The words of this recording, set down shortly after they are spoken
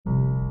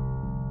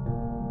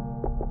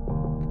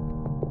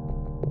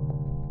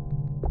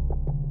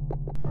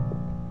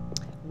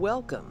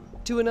Welcome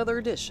to another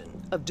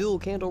edition of Dual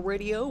Candle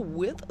Radio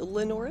with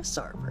Lenora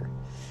Sarver.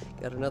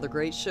 Got another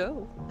great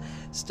show.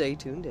 Stay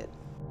tuned in.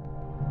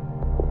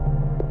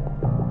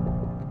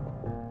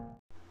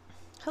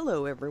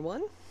 Hello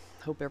everyone.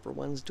 Hope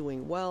everyone's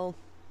doing well.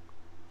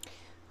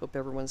 Hope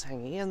everyone's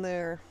hanging in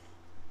there.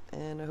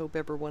 And I hope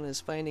everyone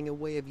is finding a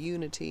way of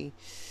unity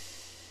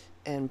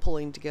and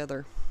pulling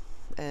together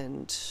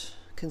and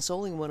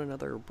consoling one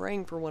another,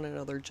 praying for one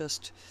another.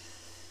 Just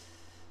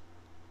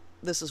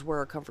this is where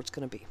our comfort's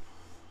going to be.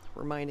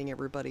 Reminding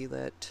everybody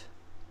that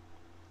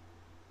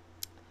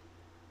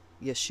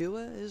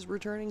Yeshua is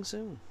returning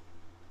soon.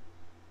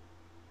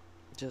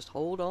 Just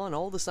hold on.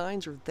 All the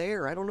signs are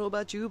there. I don't know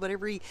about you, but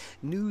every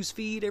news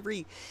feed,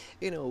 every,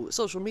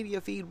 social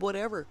media feed,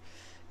 whatever,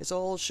 it's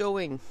all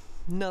showing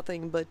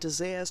nothing but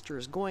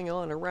disasters going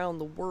on around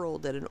the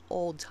world at an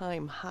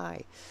all-time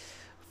high.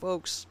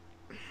 Folks,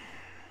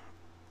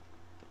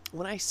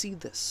 when I see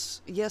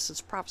this, yes,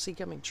 it's prophecy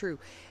coming true.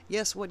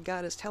 Yes, what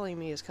God is telling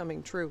me is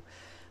coming true.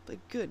 But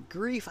good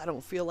grief, I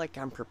don't feel like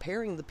I'm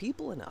preparing the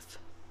people enough.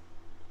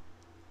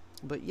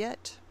 But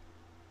yet,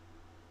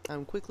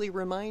 I'm quickly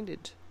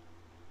reminded.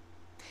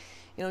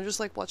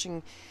 Just like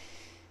watching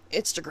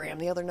Instagram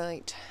the other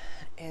night,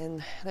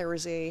 and there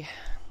was a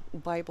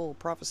Bible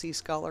prophecy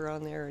scholar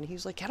on there, and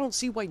he's like, I don't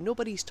see why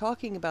nobody's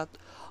talking about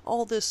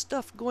all this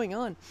stuff going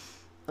on.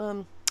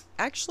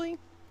 Actually,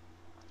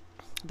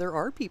 there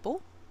are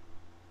people.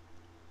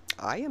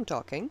 I am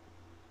talking.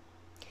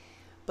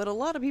 But a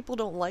lot of people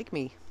don't like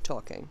me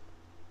talking.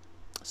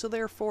 So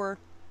therefore,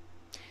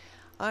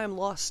 I am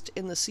lost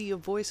in the sea of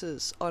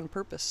voices on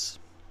purpose.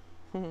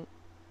 And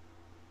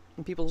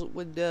people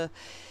would,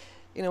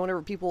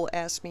 whenever people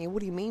ask me,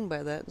 what do you mean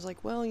by that? It's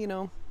like,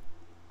 well,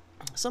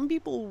 some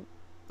people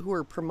who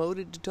are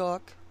promoted to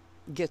talk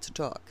get to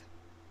talk.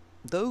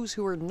 Those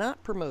who are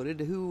not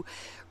promoted, who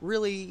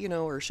really,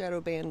 are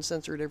shadow banned,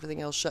 censored, everything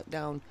else shut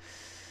down,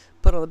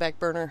 put on the back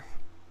burner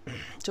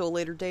till a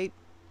later date,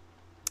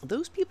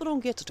 those people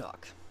don't get to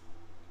talk.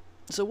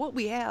 So what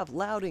we have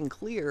loud and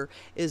clear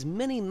is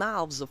many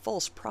mouths of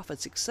false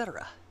prophets,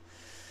 etc.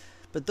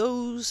 But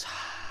those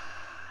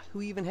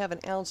who even have an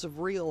ounce of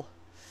real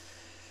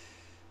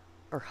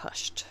are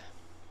hushed.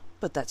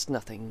 But that's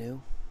nothing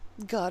new.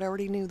 God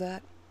already knew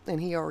that,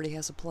 and He already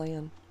has a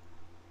plan.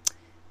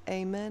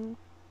 Amen.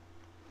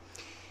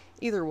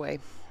 Either way,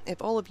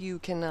 if all of you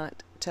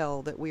cannot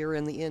tell that we are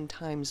in the end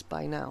times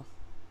by now,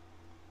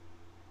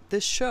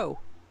 this show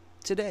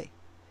today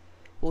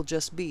will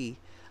just be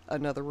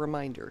another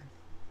reminder.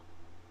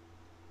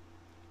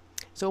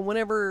 So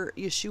whenever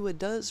Yeshua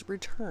does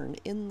return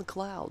in the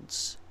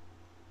clouds,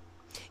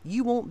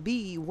 you won't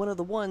be one of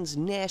the ones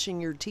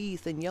gnashing your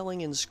teeth and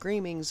yelling and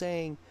screaming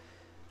saying,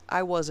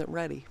 I wasn't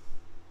ready.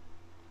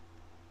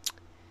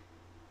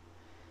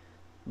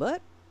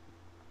 But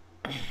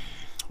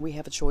we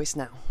have a choice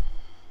now.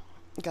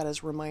 God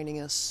is reminding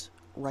us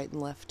right and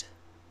left.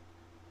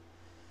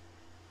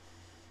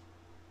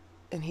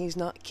 And He's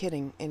not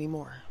kidding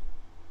anymore.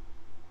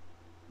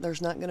 There's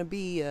not going to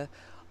be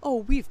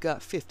we've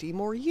got 50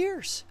 more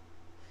years.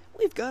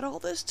 We've got all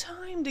this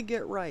time to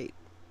get right.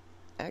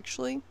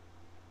 Actually,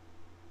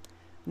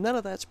 none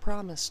of that's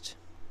promised.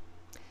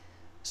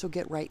 So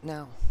get right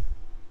now.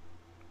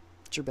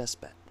 It's your best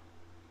bet.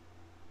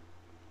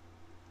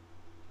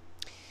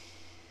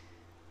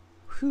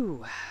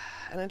 Whew.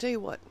 And I tell you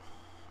what,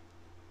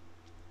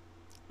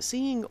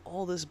 seeing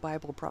all this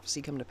Bible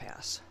prophecy come to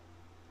pass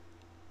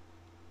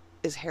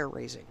is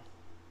hair-raising.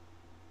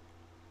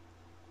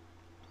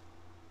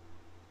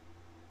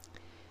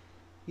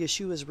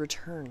 Yeshua's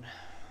return.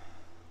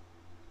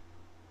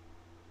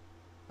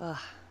 And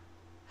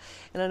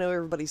I know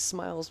everybody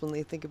smiles when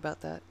they think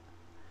about that.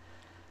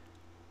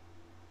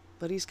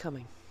 But He's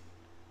coming.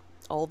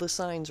 All the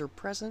signs are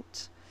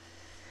present.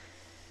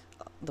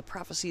 The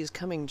prophecy is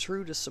coming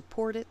true to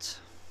support it.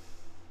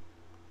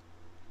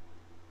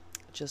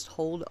 Just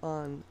hold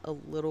on a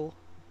little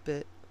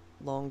bit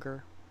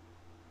longer.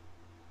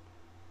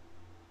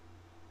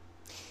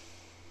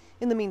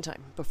 In the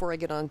meantime, before I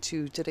get on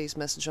to today's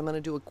message, I'm going to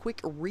do a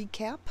quick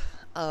recap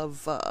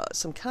of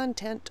some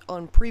content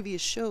on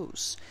previous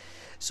shows.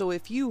 So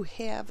if you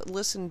have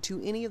listened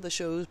to any of the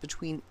shows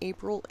between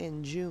April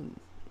and June,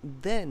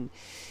 then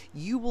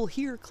you will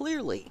hear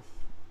clearly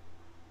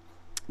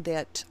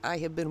that I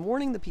have been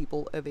warning the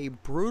people of a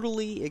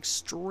brutally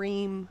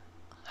extreme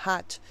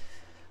hot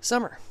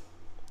summer.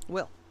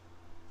 Well,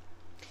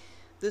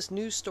 this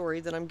news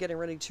story that I'm getting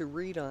ready to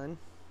read on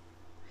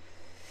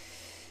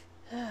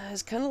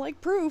is kind of like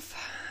proof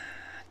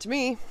to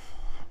me,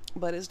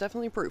 but it's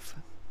definitely proof,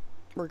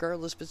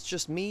 regardless if it's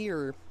just me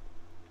or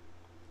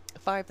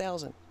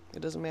 5,000. It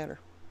doesn't matter.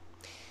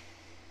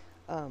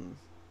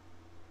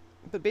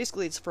 But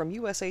basically it's from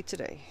USA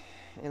Today,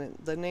 and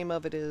the name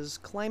of it is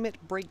Climate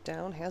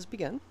Breakdown Has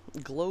Begun.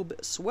 Globe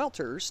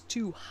swelters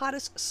to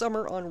hottest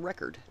summer on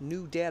record,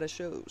 new data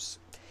shows.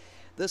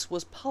 This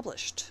was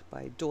published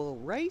by Doyle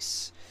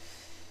Rice,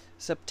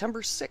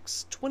 September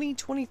 6,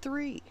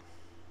 2023.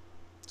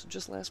 So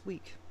just last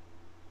week.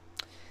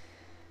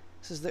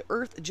 says the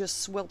Earth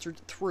just sweltered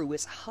through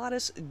its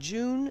hottest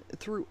June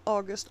through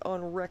August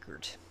on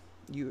record,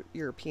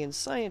 European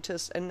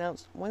scientists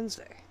announced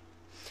Wednesday.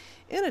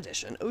 In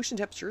addition, ocean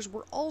temperatures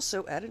were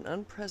also at an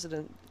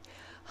unprecedented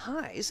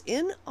highs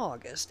in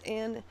August,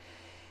 and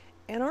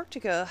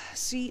Antarctica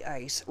sea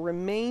ice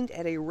remained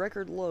at a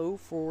record low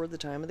for the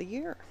time of the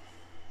year.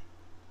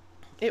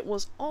 It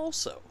was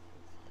also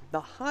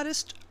the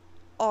hottest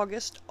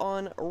August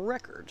on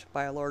record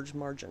by a large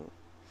margin,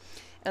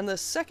 and the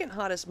second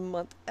hottest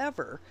month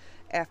ever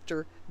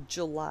after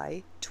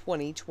July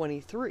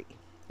 2023,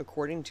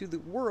 according to the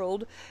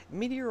World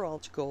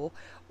Meteorological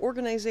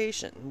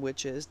Organization,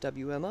 which is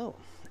WMO,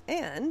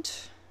 and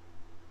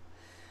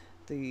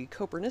the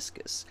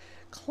Copernicus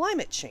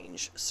Climate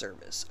Change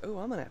Service. Oh,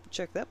 I'm going to have to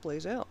check that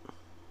place out.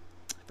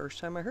 First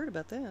time I heard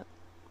about that.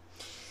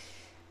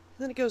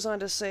 Then it goes on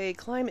to say,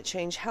 climate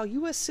change, how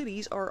U.S.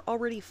 cities are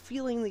already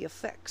feeling the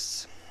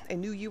effects. A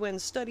new UN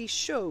study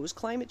shows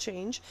climate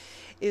change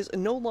is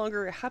no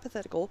longer a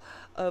hypothetical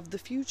of the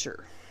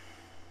future.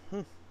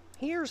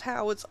 Here's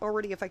how it's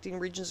already affecting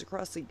regions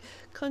across the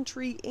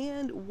country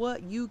and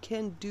what you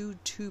can do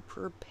to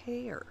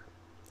prepare.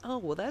 Oh,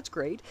 well, that's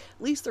great.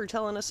 At least they're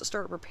telling us to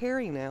start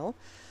preparing now.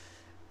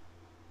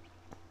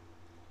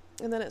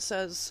 And then it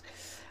says,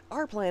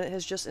 our planet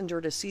has just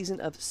endured a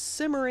season of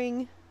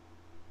simmering,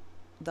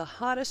 the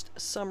hottest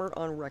summer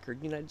on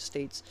record. United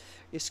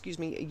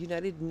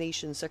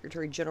Nations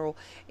Secretary General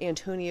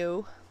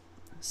Antonio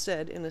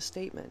said in a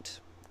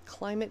statement,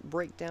 climate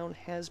breakdown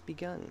has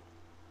begun.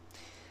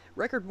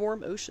 Record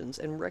warm oceans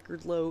and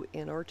record low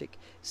Antarctic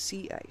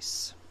sea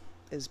ice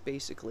is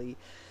basically,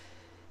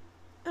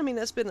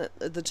 that's been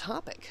the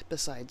topic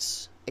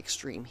besides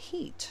extreme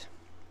heat.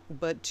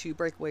 But to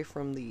break away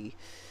from the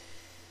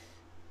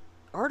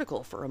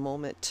article for a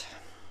moment,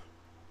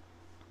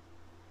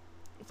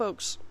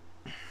 folks,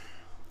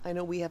 I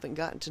know we haven't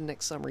gotten to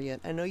next summer yet.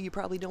 I know you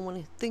probably don't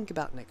want to think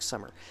about next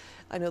summer.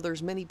 I know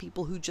there's many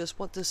people who just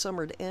want this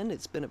summer to end.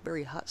 It's been a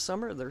very hot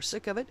summer. They're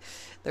sick of it.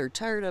 They're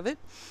tired of it.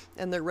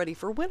 And they're ready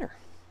for winter.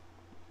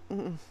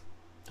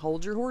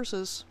 Hold your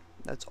horses.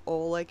 That's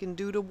all I can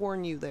do to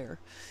warn you there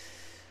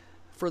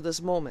for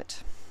this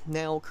moment.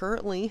 Now,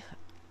 currently,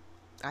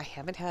 I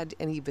haven't had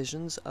any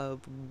visions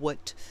of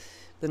what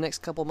the next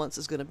couple months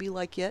is going to be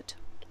like yet.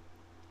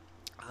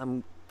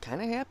 I'm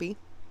kind of happy.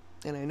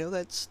 And I know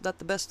that's not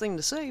the best thing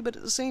to say, but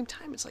at the same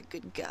time, it's like,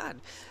 good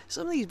God,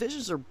 some of these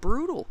visions are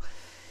brutal.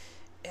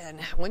 And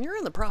when you're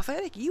in the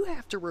prophetic, you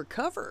have to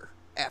recover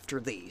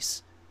after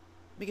these.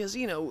 Because,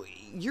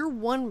 you're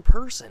one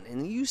person,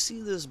 and you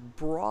see this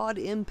broad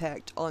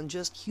impact on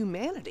just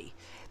humanity.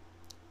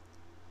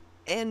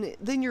 And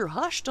then you're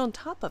hushed on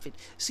top of it.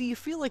 So you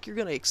feel like you're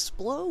going to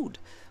explode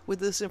with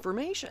this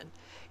information.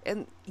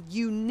 And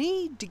you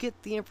need to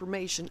get the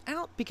information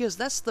out, because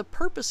that's the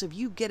purpose of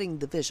you getting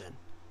the vision.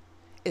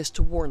 Is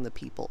to warn the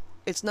people.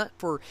 It's not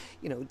for,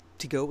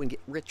 to go and get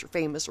rich or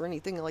famous or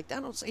anything like that.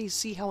 I don't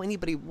see how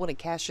anybody would want to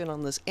cash in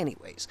on this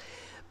anyways.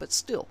 But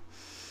still,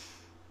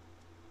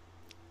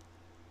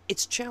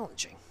 it's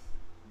challenging.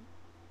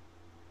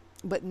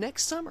 But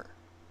next summer,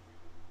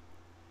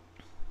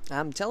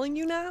 I'm telling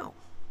you now,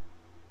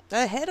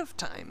 ahead of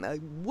time,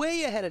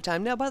 way ahead of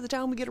time. Now, by the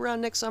time we get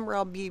around next summer,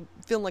 I'll be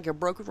feeling like a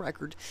broken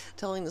record,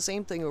 telling the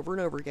same thing over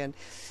and over again,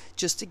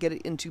 just to get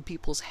it into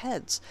people's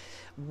heads.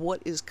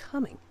 What is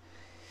coming?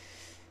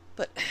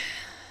 But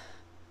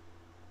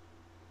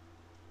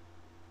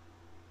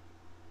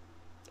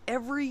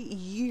every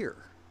year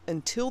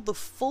until the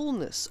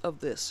fullness of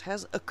this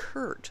has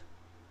occurred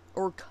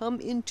or come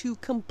into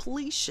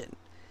completion,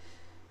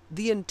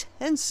 the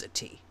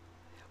intensity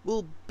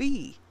will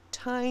be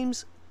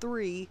times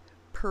 3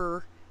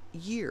 per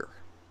year.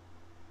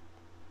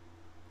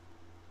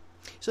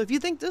 So if you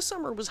think this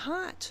summer was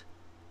hot,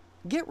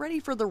 get ready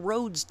for the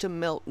roads to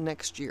melt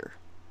next year.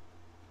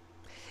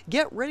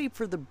 Get ready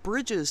for the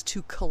bridges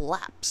to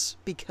collapse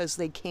because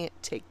they can't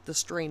take the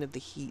strain of the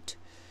heat.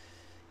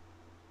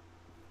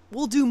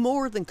 We'll do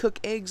more than cook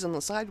eggs on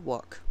the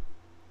sidewalk.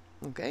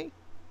 Okay?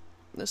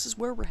 This is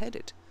where we're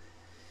headed.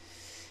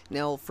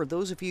 Now, for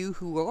those of you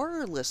who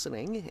are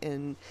listening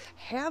and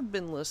have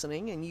been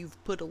listening, and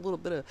you've put a little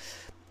bit of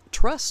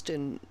trust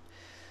in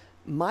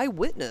my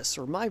witness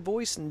or my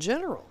voice in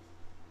general,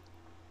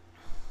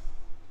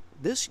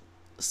 this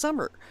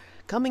summer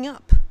coming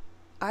up,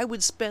 I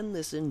would spend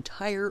this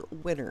entire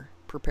winter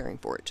preparing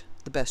for it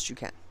the best you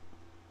can.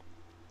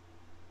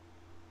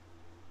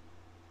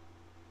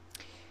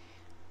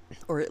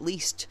 Or at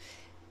least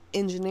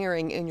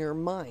engineering in your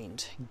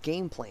mind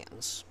game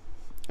plans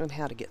on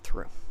how to get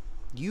through.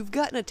 You've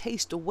gotten a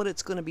taste of what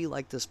it's going to be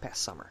like this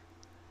past summer.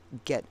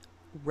 Get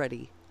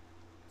ready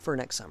for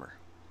next summer.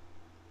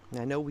 And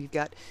I know we've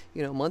got,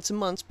 months and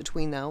months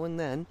between now and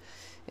then,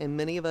 and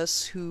many of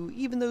us who,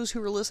 even those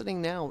who are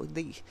listening now,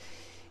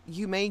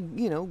 you may,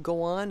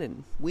 go on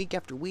and week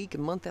after week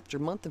and month after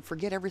month and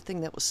forget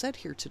everything that was said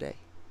here today.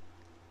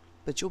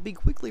 But you'll be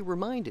quickly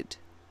reminded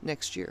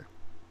next year.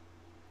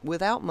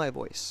 Without my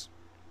voice.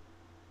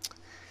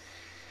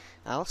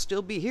 I'll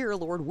still be here,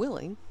 Lord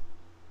willing.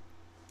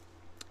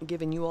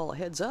 giving you all a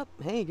heads up.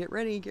 Hey, get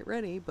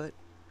ready. But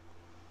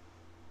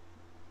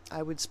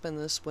I would spend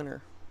this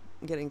winter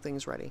getting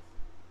things ready.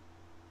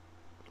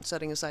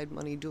 Setting aside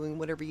money, doing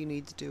whatever you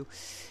need to do.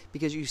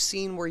 Because you've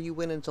seen where you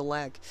went into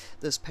lag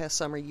this past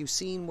summer. You've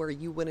seen where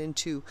you went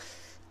into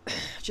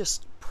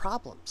just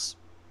problems.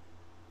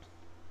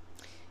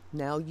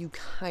 Now you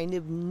kind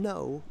of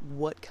know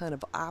what kind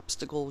of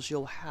obstacles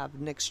you'll have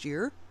next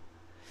year.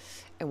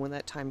 And when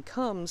that time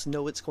comes,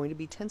 know it's going to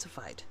be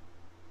intensified.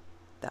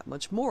 That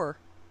much more.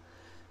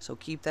 So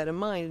keep that in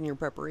mind in your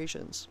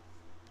preparations.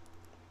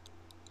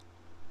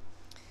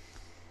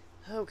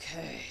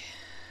 Okay.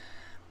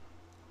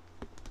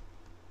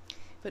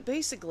 But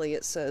basically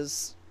it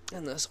says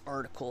in this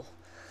article,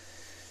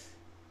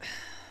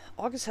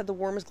 August had the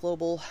warmest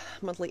global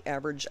monthly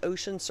average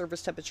ocean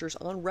surface temperatures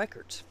on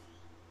record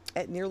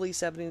at nearly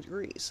 70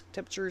 degrees.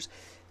 Temperatures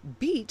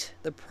beat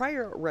the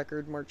prior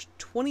record March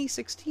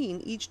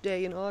 2016 each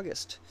day in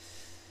August,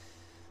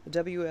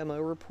 the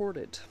WMO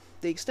reported.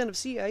 The extent of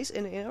sea ice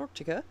in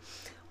Antarctica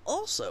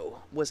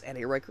also was at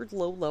a record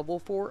low level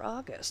for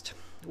August,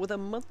 with a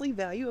monthly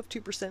value of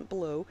 2%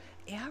 below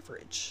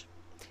average.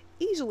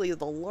 Easily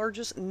the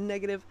largest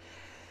negative.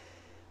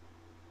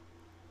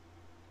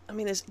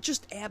 It's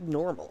just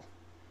abnormal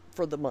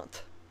for the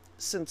month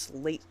since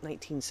late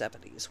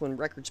 1970s when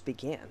records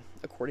began,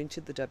 according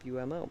to the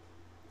WMO.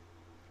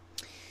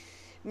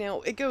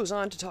 Now, it goes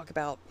on to talk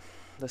about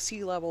the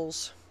sea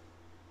levels,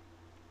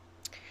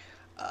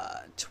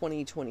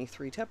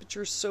 2023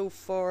 temperatures so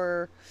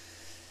far.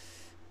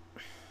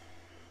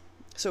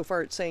 So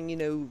far, it's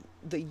saying,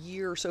 the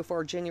year so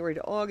far, January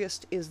to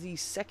August, is the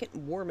second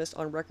warmest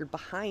on record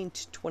behind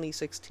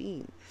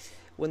 2016,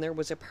 when there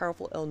was a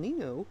powerful El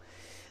Nino,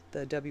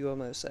 the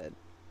WMO said.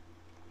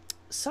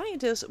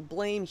 Scientists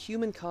blame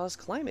human-caused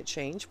climate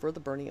change for the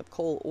burning of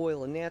coal,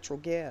 oil, and natural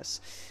gas,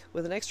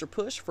 with an extra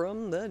push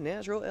from the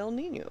natural El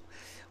Nino,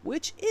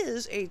 which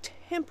is a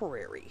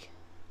temporary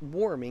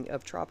warming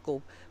of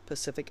tropical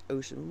Pacific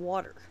Ocean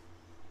water.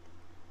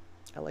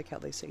 I like how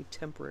they say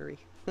temporary.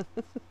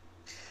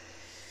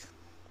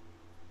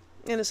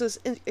 And it says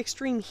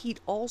extreme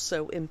heat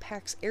also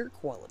impacts air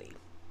quality.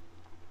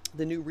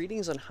 The new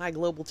readings on high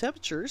global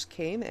temperatures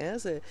came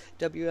as the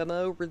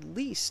WMO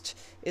released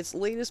its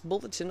latest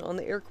bulletin on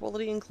the air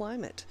quality and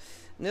climate,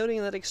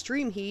 noting that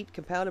extreme heat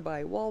compounded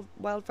by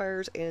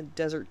wildfires and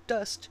desert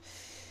dust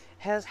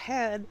has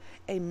had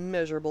a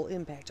measurable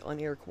impact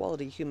on air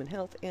quality, human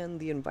health, and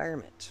the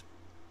environment.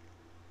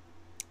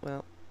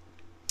 Well,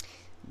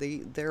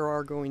 there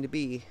are going to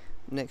be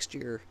next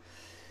year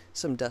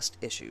some dust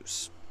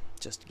issues,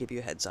 just to give you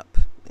a heads up.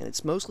 And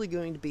it's mostly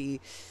going to be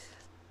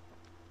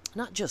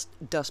not just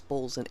dust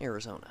bowls in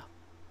Arizona,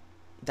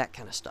 that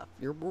kind of stuff.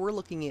 We're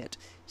looking at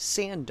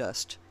sand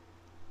dust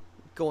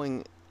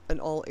going in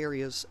all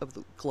areas of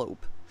the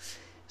globe.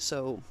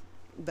 So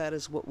that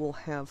is what we'll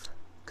have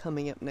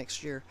coming up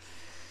next year.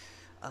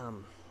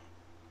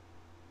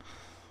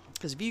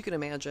 Because if you can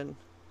imagine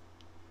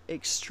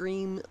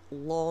extreme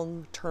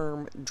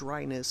long-term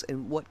dryness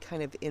and what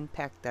kind of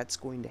impact that's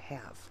going to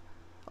have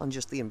on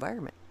just the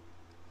environment.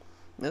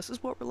 This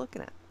is what we're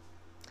looking at.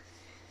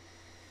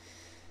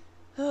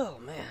 Oh,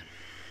 man.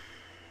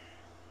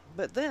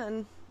 But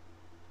then,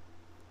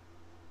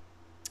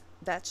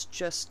 that's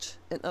just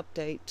an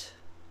update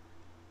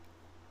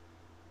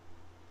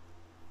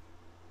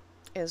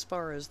as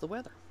far as the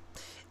weather.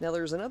 Now,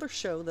 there's another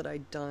show that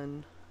I'd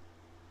done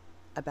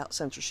about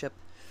censorship,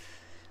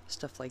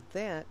 stuff like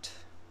that.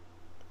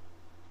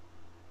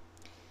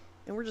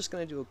 And we're just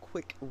going to do a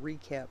quick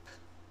recap.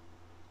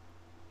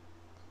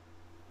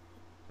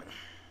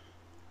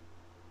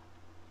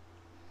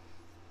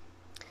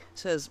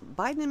 Says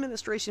Biden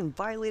administration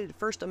violated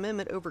First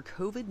Amendment over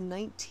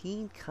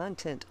COVID-19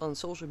 content on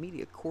social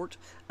media. Court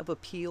of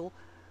Appeal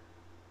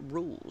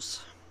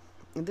rules.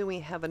 And then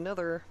we have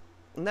another,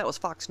 and that was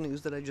Fox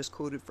News that I just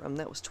quoted from.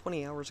 That was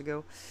 20 hours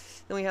ago.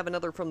 Then we have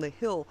another from the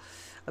Hill.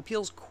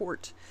 Appeals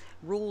Court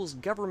rules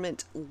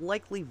government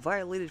likely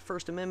violated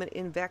First Amendment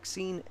in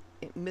vaccine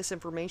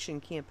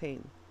misinformation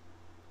campaign.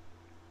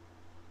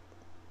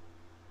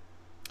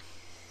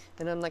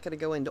 And I'm not going to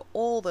go into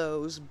all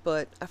those,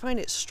 but I find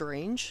it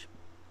strange.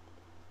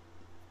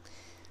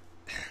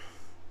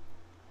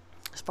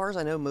 As far as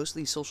I know, most of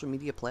these social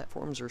media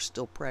platforms are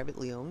still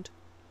privately owned.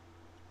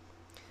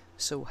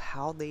 So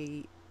how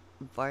they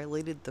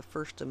violated the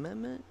First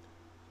Amendment,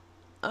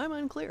 I'm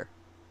unclear.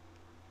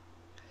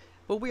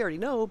 But we already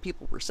know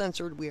people were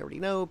censored. We already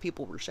know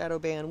people were shadow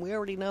banned. We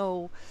already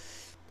know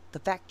the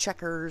fact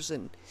checkers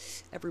and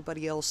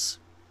everybody else.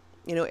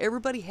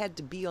 Everybody had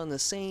to be on the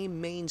same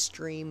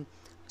mainstream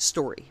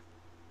story.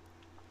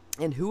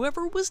 And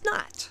whoever was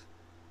not,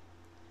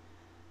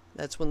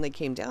 that's when they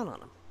came down on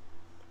them.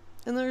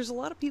 And there's a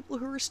lot of people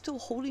who are still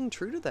holding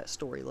true to that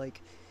story.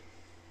 Like,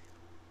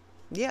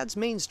 yeah, it's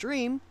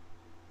mainstream.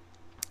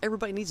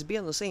 Everybody needs to be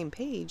on the same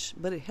page,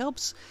 but it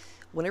helps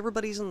when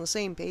everybody's on the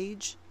same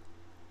page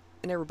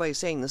and everybody's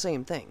saying the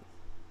same thing.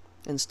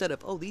 Instead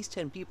of, oh, these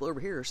 10 people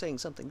over here are saying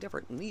something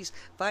different, and these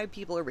 5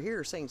 people over here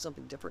are saying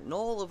something different, and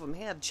all of them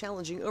have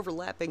challenging,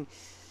 overlapping,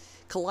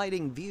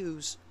 colliding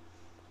views,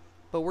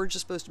 but we're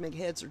just supposed to make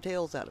heads or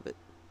tails out of it.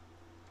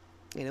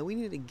 We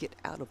need to get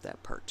out of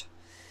that part.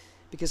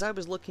 Because I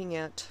was looking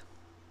at,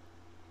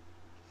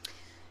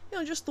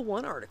 just the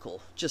one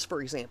article, just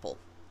for example,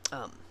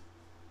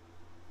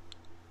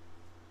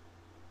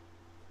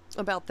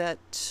 about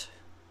that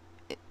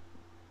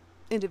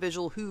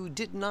individual who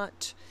did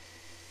not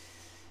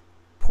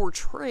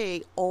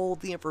portray all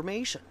the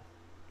information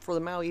for the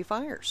Maui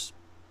fires.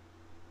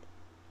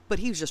 But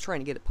he was just trying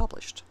to get it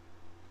published.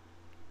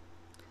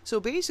 So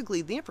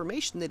basically, the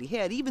information that he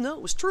had, even though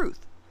it was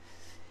truth,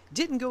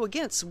 didn't go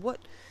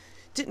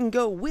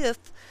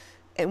with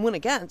and went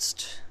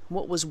against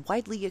what was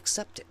widely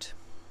accepted.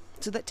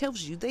 So that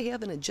tells you they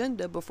have an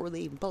agenda before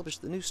they even publish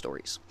the news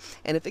stories.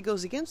 And if it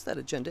goes against that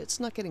agenda, it's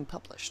not getting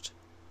published.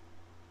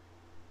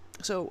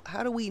 So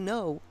how do we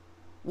know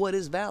what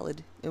is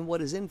valid and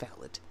what is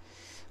invalid?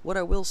 What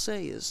I will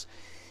say is,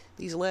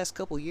 these last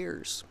couple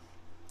years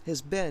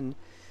has been,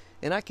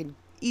 and I can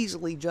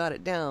easily jot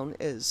it down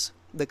as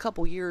the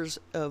couple years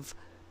of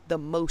the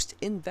most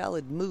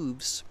invalid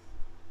moves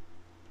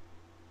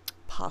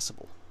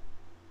possible.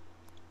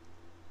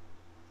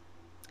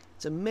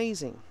 It's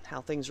amazing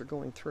how things are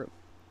going through.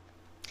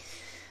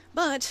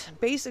 But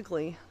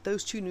basically,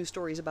 those 2 news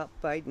stories about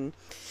Biden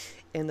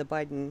and the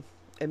Biden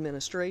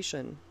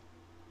administration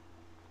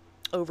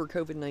over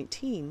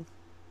COVID-19,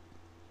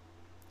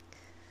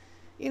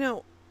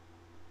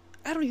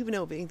 I don't even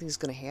know if anything's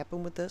going to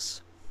happen with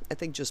this. I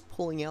think just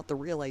pulling out the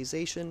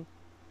realization.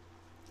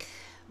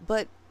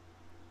 But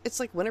it's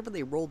like whenever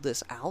they rolled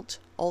this out,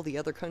 all the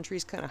other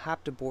countries kind of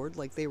hopped aboard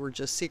like they were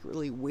just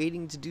secretly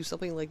waiting to do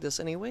something like this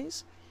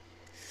anyways.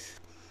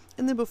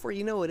 And then before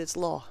you know it, it's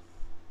law.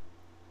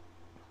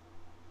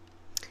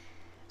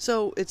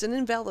 So it's an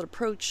invalid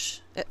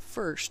approach at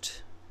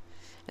first,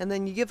 and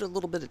then you give it a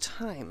little bit of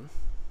time,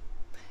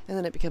 and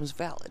then it becomes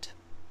valid.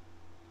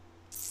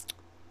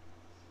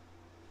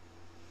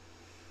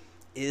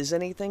 Is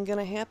anything going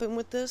to happen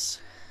with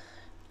this?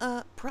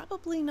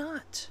 Probably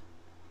not.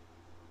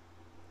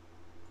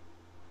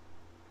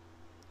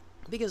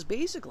 Because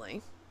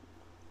basically,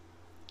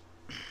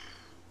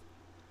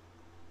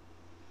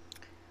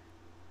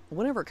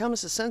 whenever it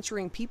comes to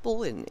censoring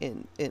people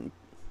and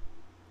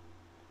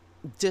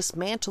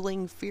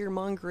dismantling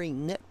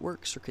fear-mongering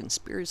networks or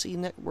conspiracy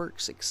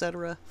networks,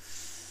 etc.,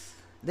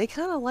 they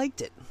kind of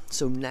liked it.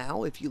 So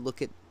now, if you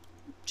look at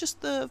just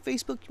the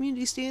Facebook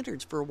community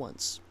standards for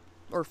once,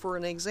 or for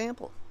an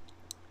example,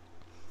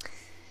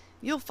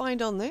 you'll find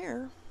on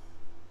there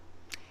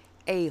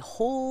a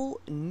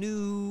whole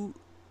new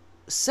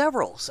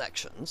several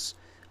sections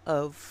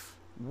of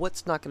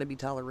what's not going to be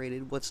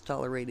tolerated, what's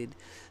tolerated.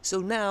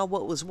 So now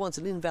what was once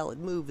an invalid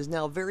move is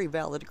now very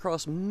valid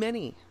across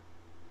many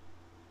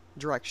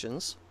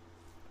directions.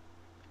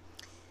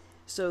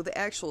 So the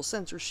actual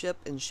censorship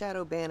and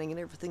shadow banning and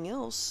everything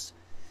else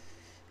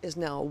is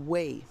now a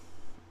way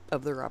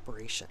of their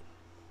operation.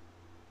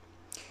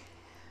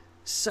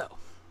 So,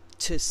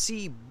 to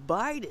see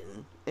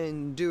Biden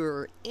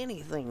endure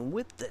anything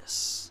with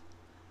this,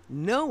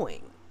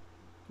 knowing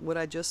what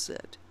I just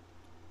said,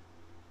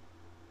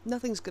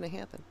 nothing's going to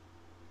happen.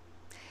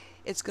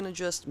 It's going to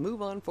just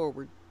move on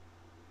forward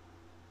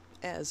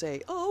as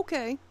a, oh,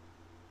 okay.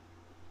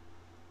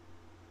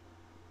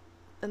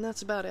 And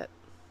that's about it.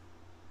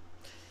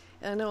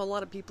 And I know a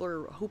lot of people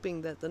are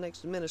hoping that the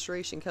next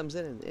administration comes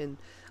in and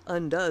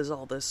undoes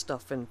all this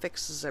stuff and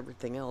fixes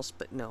everything else,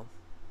 but no.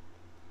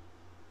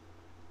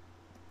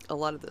 A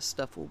lot of this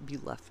stuff will be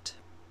left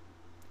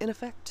in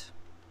effect.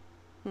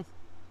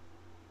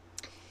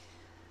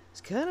 It's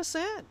kind of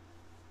sad.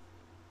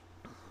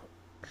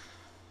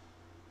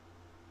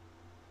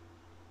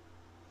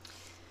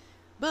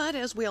 But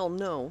as we all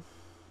know,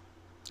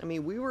 I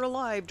mean, we were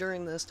alive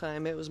during this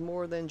time. It was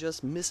more than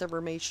just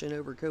misinformation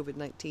over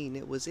COVID-19.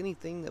 It was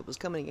anything that was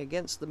coming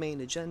against the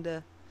main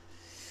agenda,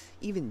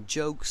 even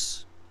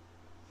jokes,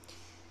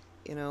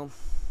 you know.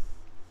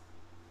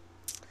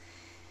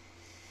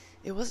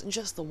 It wasn't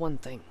just the one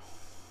thing.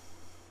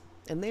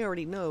 And they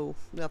already know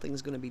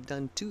nothing's going to be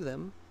done to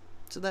them,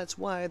 so that's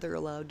why they're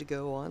allowed to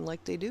go on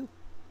like they do.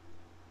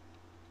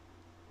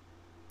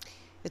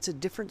 It's a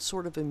different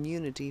sort of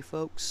immunity,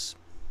 folks.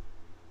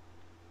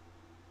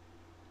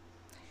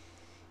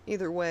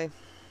 Either way,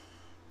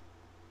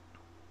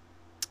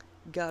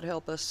 God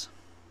help us.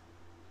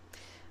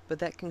 But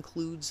that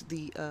concludes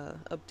the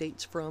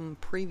updates from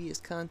previous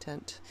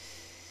content.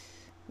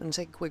 I'm going to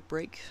take a quick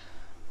break.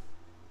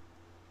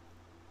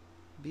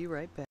 Be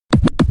right back.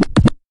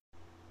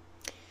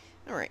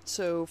 Alright,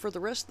 so for the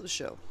rest of the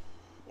show,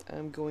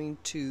 I'm going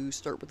to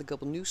start with a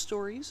couple news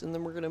stories, and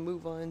then we're going to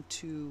move on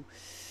to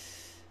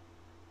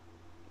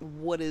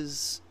what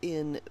is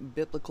in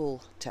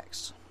biblical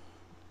text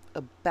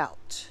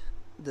about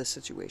this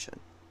situation.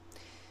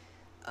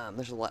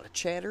 There's a lot of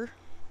chatter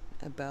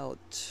about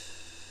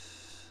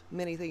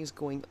many things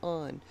going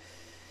on.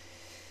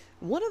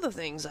 One of the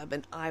things I've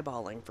been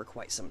eyeballing for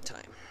quite some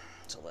time.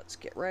 So let's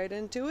get right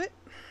into it.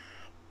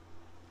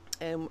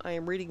 And I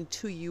am reading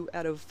to you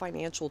out of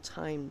Financial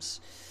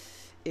Times.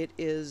 It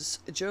is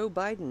Joe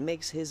Biden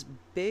makes his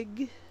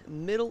big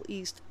Middle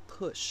East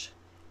push,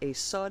 a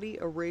Saudi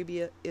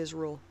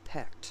Arabia-Israel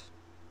pact.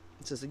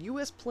 It says the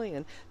U.S.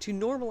 plan to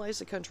normalize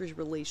the country's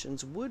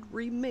relations would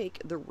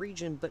remake the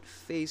region but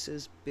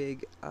faces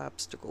big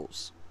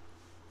obstacles.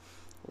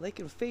 Well, they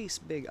can face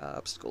big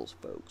obstacles,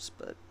 folks,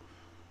 but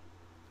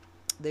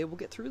they will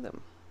get through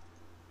them.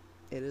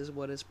 It is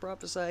what is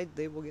prophesied.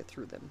 They will get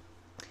through them.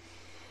 It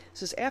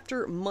says,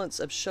 after months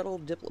of shuttle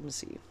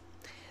diplomacy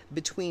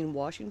between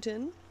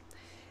Washington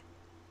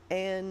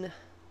and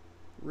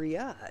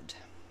Riyadh,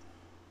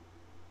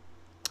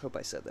 hope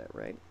I said that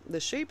right,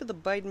 the shape of the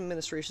Biden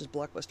administration's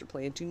blockbuster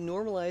plan to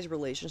normalize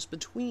relations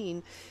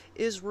between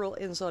Israel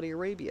and Saudi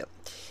Arabia,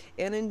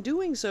 and in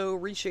doing so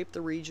reshape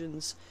the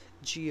region's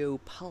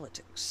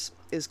geopolitics,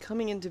 is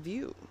coming into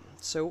view.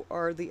 So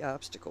are the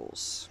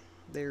obstacles.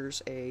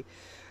 There's a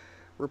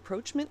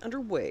rapprochement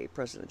underway,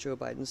 President Joe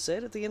Biden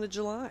said at the end of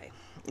July.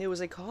 It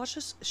was a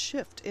cautious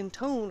shift in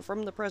tone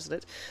from the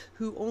president,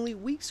 who only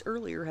weeks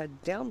earlier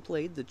had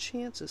downplayed the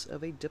chances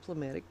of a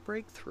diplomatic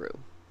breakthrough.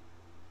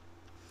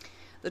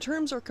 The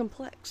terms are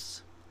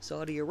complex.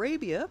 Saudi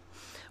Arabia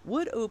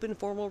would open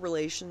formal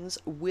relations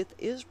with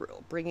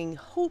Israel, bringing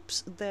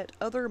hopes that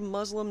other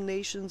Muslim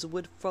nations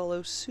would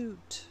follow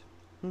suit.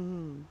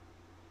 In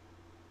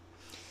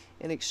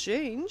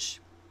exchange,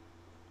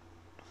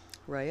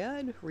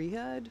 Riyadh,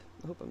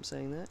 I hope I'm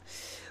saying that,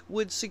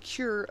 would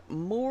secure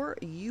more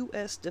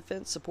U.S.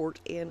 defense support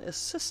and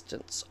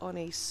assistance on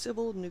a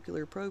civil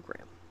nuclear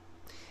program.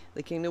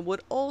 The kingdom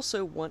would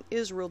also want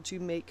Israel to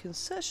make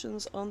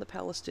concessions on the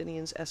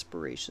Palestinians'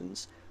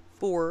 aspirations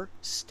for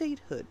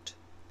statehood.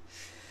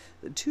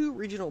 The two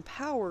regional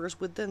powers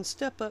would then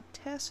step up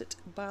tacit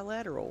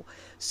bilateral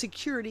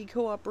security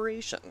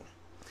cooperation.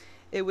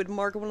 It would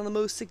mark one of the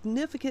most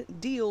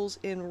significant deals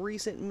in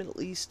recent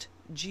Middle East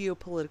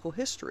geopolitical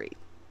history,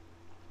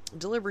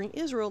 delivering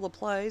Israel the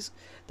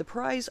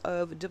prize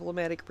of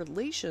diplomatic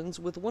relations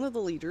with one of the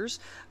leaders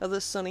of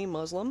the Sunni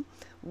Muslim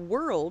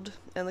world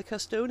and the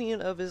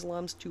custodian of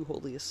Islam's two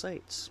holiest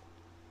sites.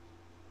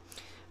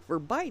 For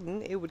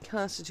Biden, it would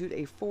constitute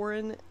a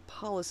foreign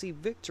policy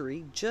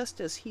victory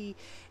just as he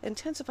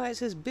intensifies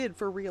his bid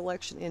for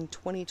re-election in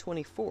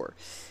 2024.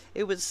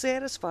 It would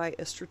satisfy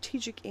a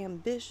strategic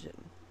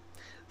ambition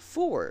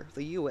for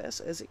the U.S.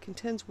 as it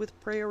contends with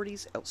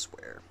priorities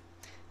elsewhere,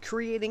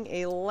 creating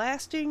a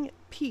lasting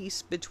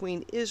peace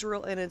between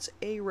Israel and its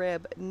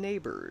Arab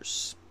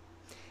neighbors.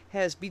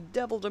 Has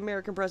bedeviled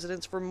American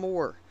presidents for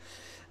more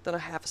than a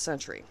half a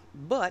century,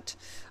 but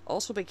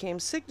also became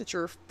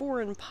signature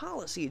foreign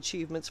policy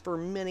achievements for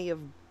many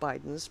of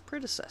Biden's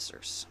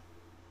predecessors.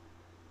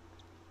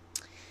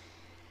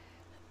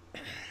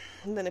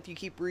 And then if you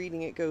keep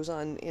reading, it goes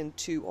on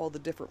into all the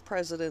different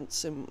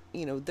presidents and,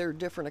 their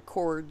different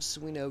accords.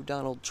 We know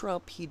Donald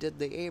Trump, he did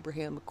the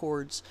Abraham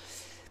Accords.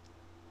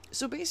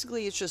 So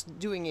basically it's just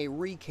doing a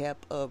recap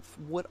of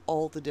what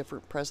all the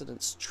different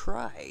presidents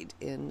tried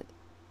in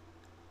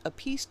a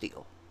peace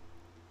deal.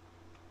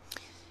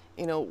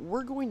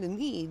 We're going to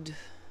need,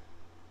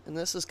 and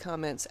this is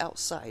comments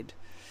outside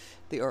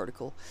the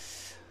article,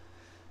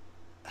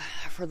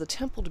 for the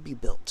temple to be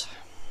built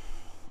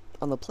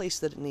on the place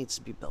that it needs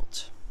to be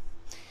built.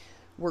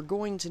 We're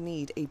going to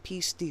need a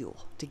peace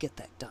deal to get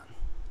that done.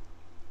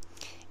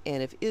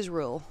 And if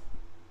Israel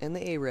and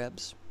the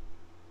Arabs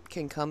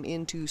can come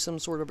into some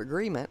sort of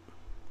agreement,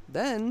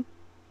 then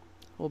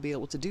we'll be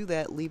able to do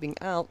that, leaving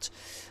out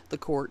the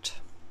court,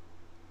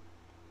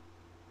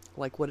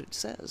 like what it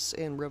says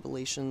in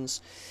Revelations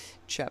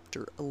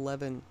chapter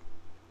 11,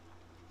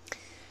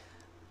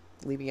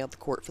 leaving out the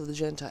court for the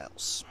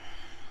Gentiles.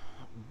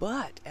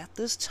 But at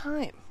this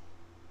time,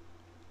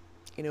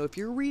 if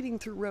you're reading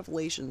through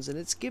Revelations and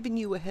it's giving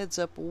you a heads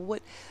up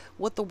what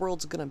the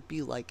world's going to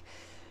be like,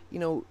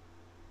 the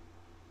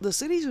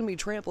city's going to be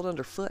trampled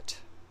underfoot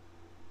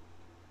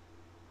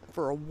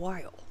for a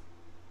while.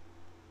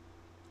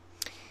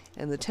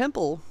 And the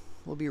temple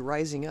will be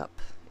rising up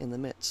in the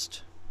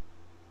midst.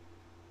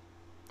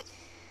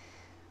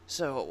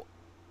 So,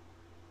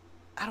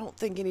 I don't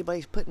think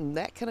anybody's putting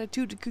that kind of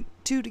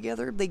two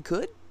together. They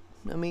could.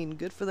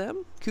 Good for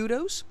them.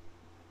 Kudos.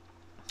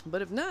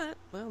 But if not,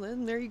 well,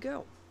 then there you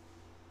go.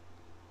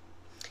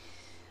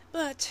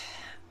 But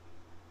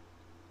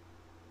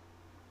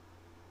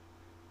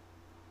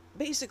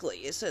basically,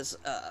 it says,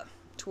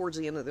 towards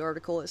the end of the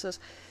article, it says,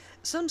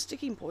 some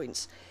sticking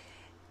points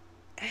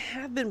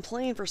have been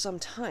playing for some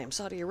time.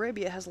 Saudi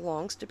Arabia has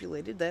long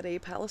stipulated that a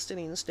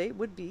Palestinian state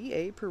would be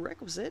a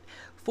prerequisite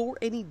for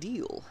any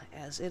deal,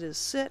 as it is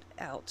set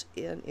out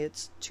in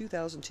its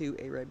 2002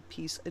 Arab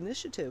Peace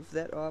Initiative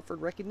that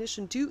offered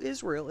recognition to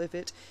Israel if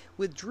it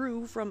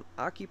withdrew from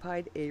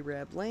occupied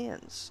Arab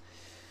lands.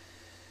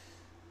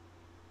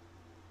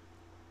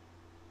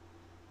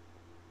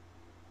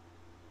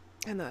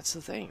 And that's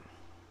the thing.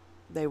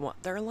 They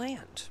want their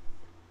land.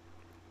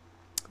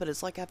 But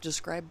it's like I've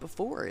described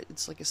before.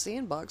 It's like a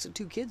sandbox of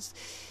two kids.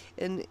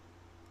 And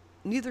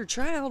neither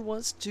child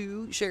wants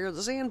to share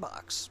the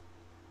sandbox,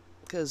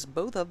 because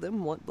both of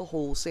them want the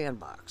whole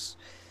sandbox.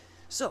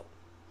 So,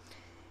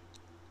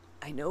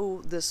 I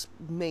know this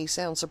may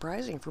sound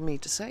surprising for me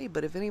to say,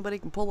 but if anybody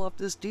can pull off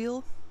this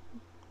deal,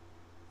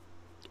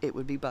 it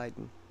would be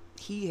Biden.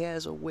 He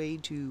has a way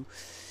to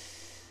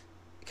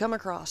come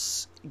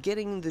across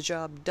getting the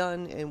job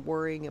done and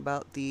worrying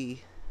about the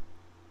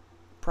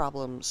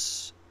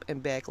problems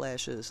and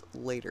backlashes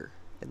later,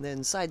 and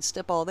then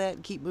sidestep all that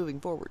and keep moving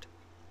forward.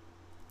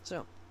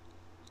 So,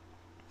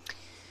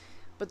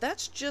 but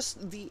that's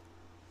just the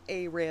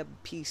Arab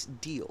peace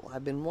deal.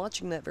 I've been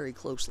watching that very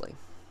closely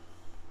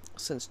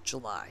since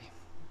July,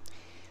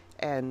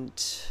 and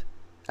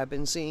I've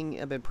been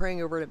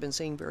praying over it, I've been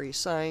seeing various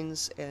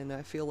signs, and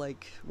I feel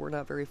like we're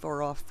not very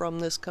far off from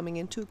this coming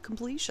into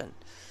completion.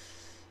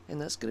 And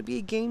that's going to be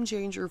a game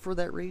changer for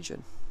that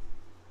region.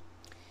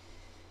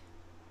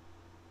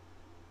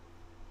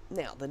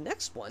 Now, the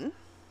next one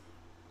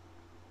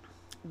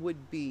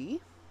would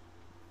be,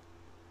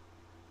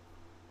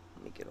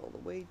 let me get all the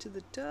way to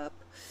the top,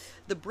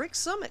 the Brics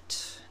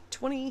Summit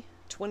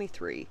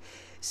 2023,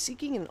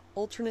 Seeking an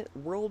Alternate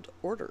World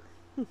Order.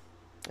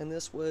 And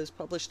this was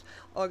published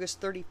August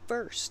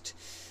 31st,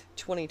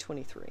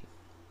 2023.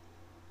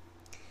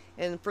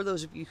 And for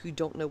those of you who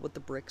don't know what the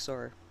Brics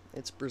are,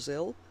 it's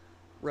Brazil,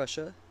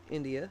 Russia,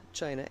 India,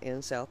 China,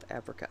 and South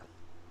Africa.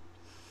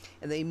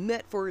 And they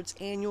met for its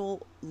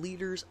annual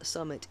Leaders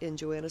Summit in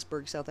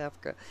Johannesburg, South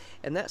Africa.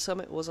 And that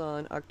summit was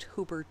on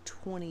October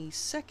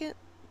 22nd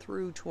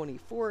through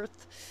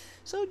 24th,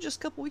 so just a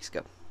couple weeks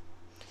ago.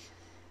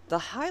 The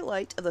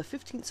highlight of the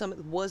 15th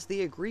summit was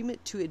the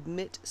agreement to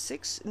admit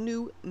 6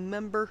 new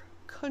member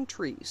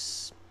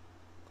countries: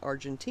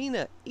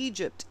 Argentina,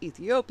 Egypt,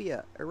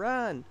 Ethiopia,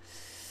 Iran,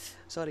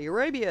 Saudi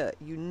Arabia,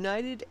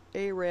 United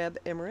Arab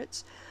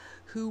Emirates,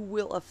 who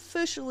will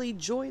officially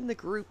join the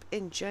group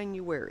in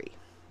January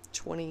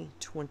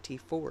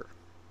 2024.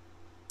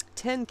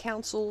 10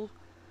 Council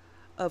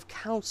of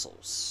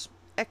Councils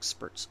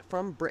experts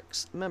from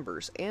Brics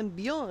members and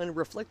beyond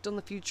reflect on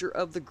the future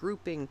of the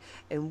grouping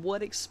and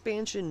what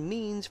expansion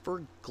means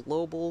for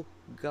global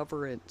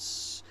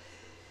governance.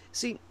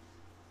 See,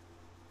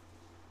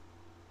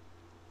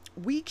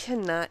 we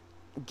cannot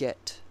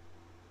get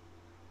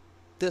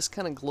this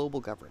kind of global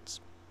governance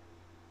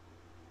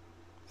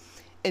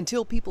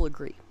until people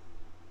agree.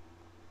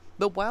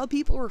 But while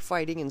people are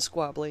fighting and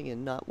squabbling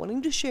and not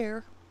wanting to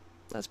share,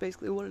 that's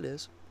basically what it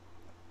is,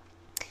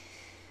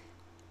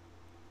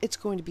 it's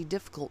going to be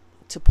difficult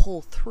to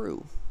pull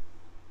through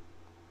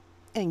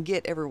and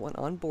get everyone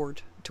on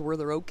board to where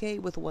they're okay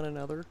with one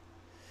another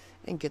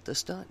and get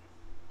this done.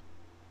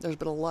 There's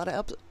been a lot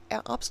of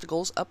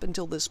obstacles up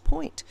until this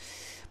point,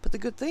 but the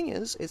good thing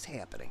is, it's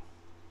happening.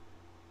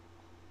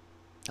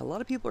 A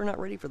lot of people are not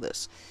ready for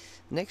this.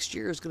 Next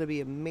year is going to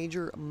be a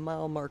major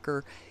mile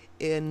marker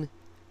in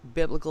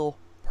biblical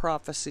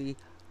prophecy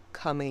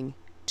coming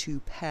to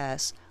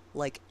pass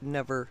like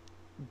never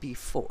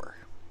before.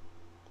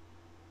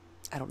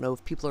 I don't know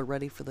if people are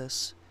ready for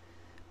this,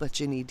 but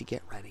you need to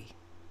get ready.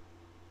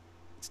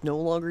 It's no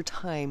longer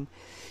time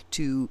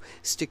to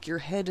stick your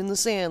head in the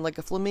sand like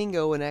a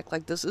flamingo and act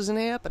like this isn't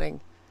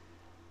happening.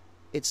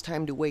 It's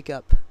time to wake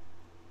up.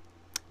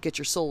 Get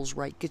your souls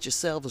right. Get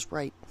yourselves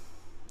right.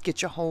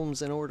 Get your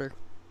homes in order.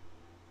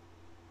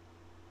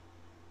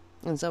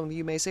 And some of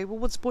you may say, well,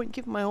 what's the point in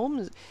getting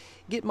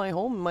my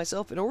home and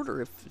myself in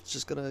order if it's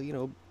just going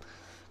to,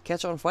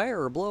 catch on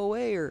fire or blow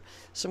away or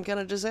some kind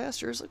of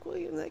disaster? It's like, well,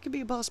 that could be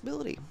a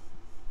possibility.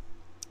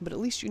 But at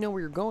least you know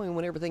where you're going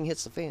when everything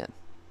hits the fan.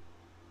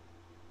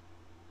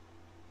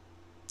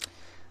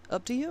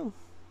 Up to you.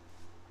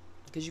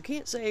 Because you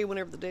can't say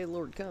whenever the day of the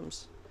Lord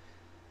comes,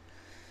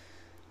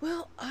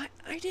 well,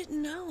 I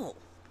didn't know.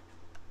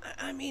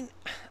 I mean,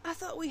 I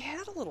thought we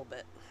had a little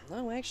bit.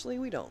 No, actually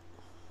we don't.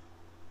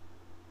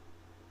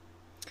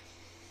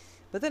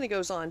 But then it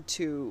goes on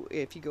to,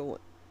 if you go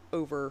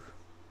over,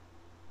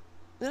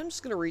 and I'm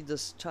just going to read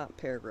this top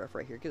paragraph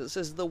right here, because it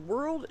says, the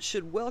world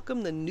should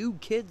welcome the new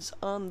kids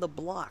on the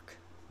block.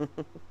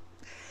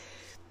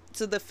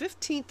 So the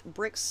 15th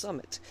Brics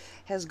Summit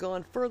has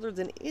gone further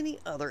than any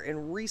other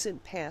in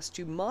recent past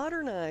to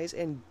modernize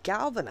and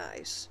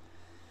galvanize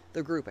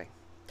the grouping.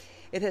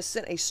 It has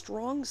sent a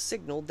strong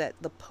signal that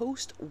the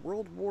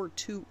post-World War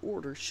II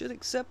order should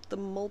accept the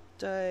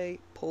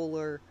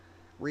multipolar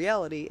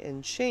reality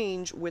and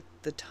change with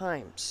the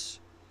times.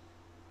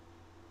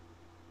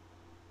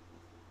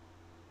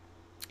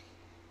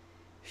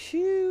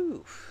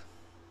 Phew.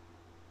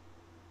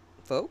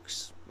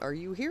 Folks, are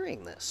you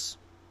hearing this?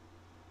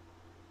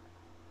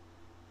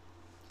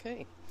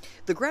 Okay.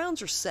 The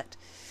grounds are set.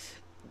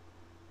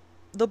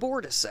 The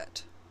board is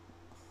set.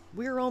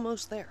 We're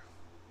almost there.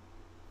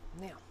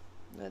 Now,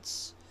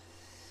 let's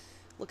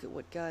look at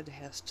what God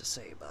has to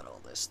say about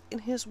all this in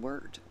His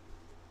Word.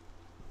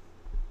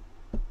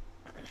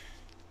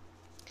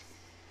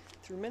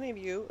 Through many of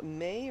you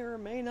may or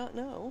may not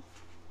know,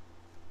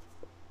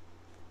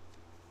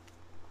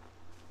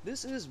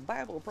 this is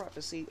Bible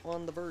prophecy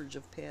on the verge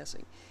of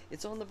passing.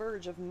 It's on the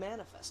verge of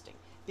manifesting.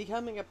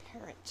 becoming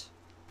apparent.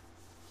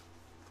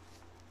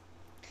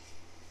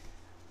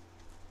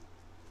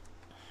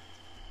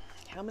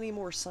 How many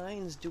more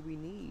signs do we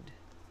need?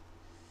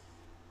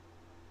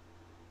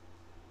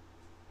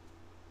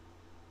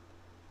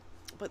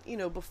 But,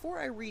 before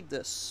I read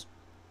this,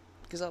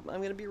 because I'm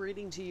going to be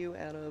reading to you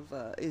out of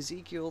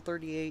Ezekiel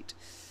 38,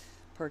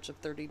 parts of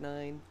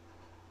 39.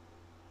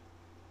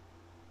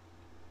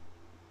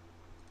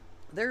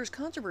 There's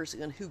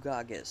controversy on who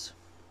Gog is.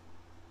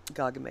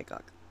 Gog and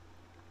Magog.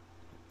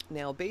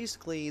 Now,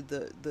 basically,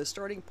 the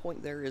starting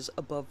point there is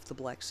above the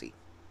Black Sea,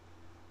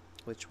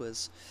 which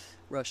was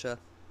Russia,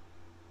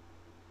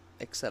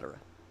 etc.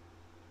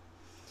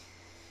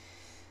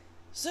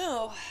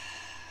 So,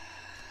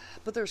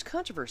 but there's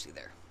controversy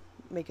there.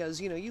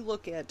 Because, you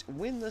look at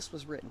when this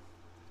was written,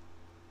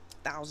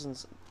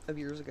 thousands of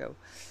years ago,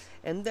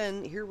 and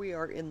then here we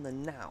are in the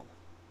now.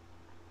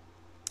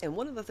 And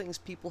one of the things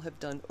people have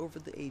done over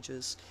the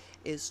ages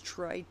is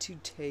try to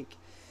take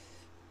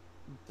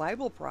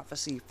Bible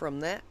prophecy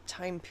from that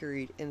time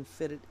period and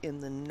fit it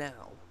in the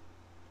now.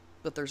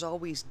 But there's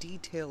always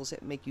details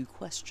that make you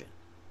question.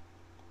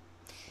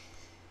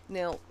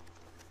 Now,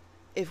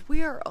 if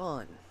we are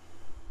on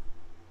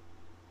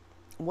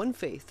one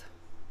faith,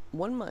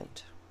 one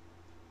mind,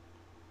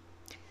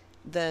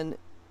 then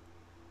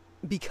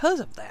because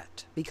of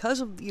that, because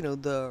of, the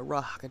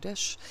Ruach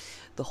HaKodesh,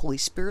 the Holy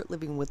Spirit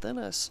living within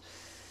us,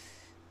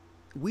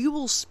 we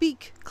will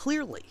speak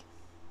clearly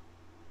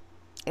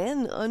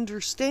and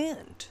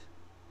understand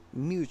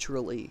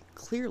mutually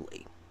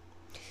clearly.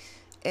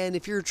 And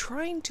if you're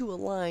trying to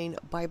align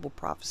Bible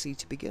prophecy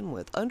to begin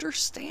with,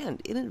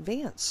 understand in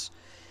advance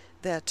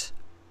that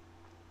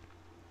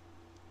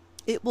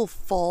it will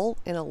fall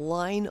and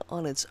align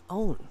on its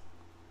own.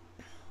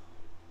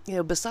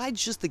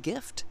 Besides just the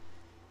gift,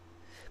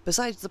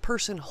 besides the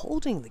person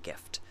holding the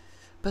gift,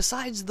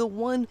 besides the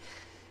one,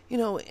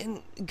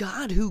 and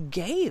God who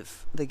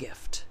gave the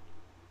gift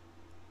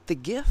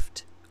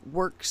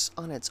works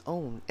on its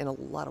own in a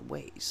lot of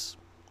ways.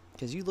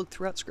 Because you look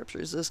throughout Scripture,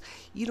 it says,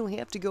 you don't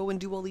have to go and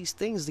do all these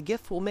things. The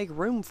gift will make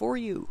room for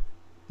you.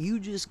 You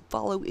just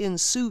follow in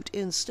suit,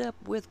 in step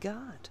with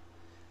God.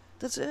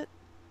 That's it.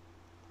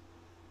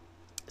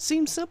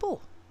 Seems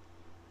simple.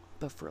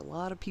 But for a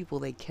lot of people,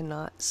 they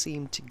cannot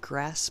seem to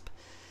grasp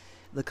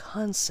the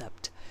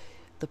concept,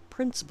 the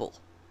principle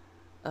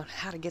on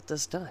how to get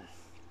this done.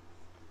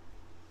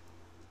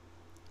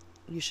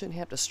 You shouldn't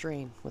have to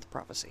strain with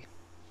prophecy.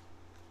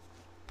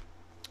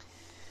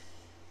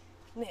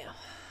 Now,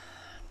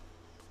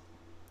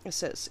 it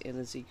says in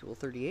Ezekiel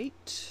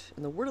 38,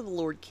 "And the word of the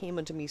Lord came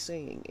unto me,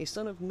 saying, A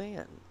son of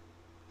man,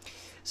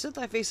 set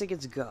thy face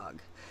against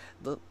Gog,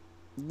 the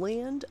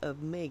land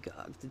of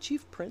Magog, the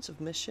chief prince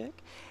of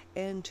Meshech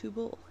and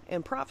Tubal,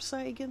 and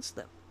prophesy against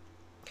them.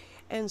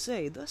 And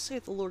say, Thus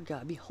saith the Lord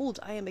God, Behold,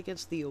 I am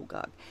against thee, O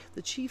Gog,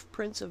 the chief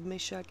prince of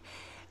Meshech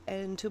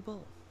and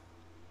Tubal.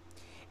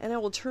 And I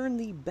will turn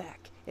thee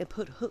back, and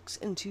put hooks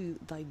into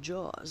thy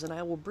jaws, and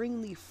I will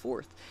bring thee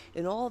forth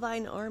in all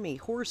thine army,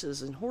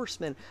 horses and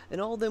horsemen, and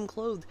all them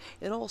clothed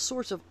in all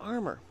sorts of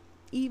armor,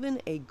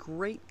 even a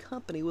great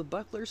company with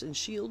bucklers and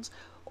shields,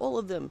 all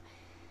of them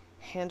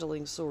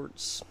handling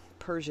swords,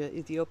 Persia,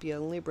 Ethiopia,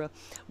 and Libra,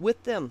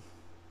 with them,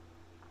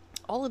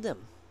 all of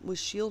them with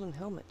shield and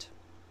helmet,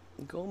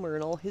 Gomer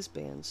and all his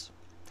bands,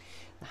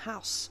 the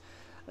house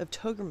of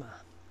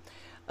Togarmah,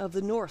 of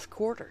the north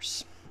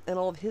quarters, and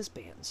all of his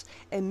bands,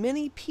 and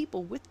many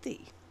people with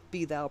thee.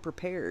 Be thou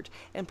prepared,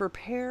 and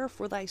prepare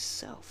for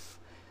thyself,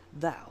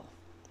 thou,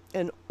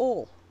 and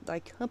all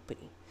thy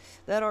company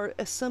that are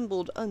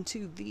assembled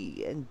unto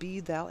thee, and be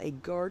thou a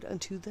guard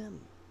unto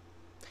them.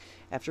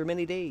 After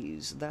many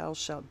days thou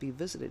shalt be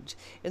visited.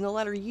 In the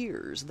latter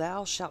years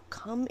thou shalt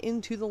come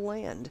into the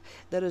land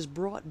that is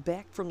brought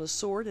back from the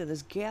sword, and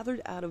is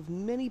gathered out of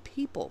many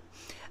people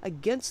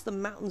against the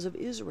mountains of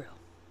Israel,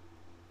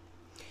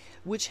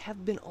 which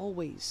have been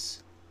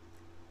always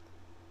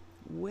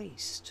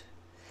waste.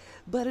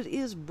 But it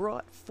is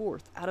brought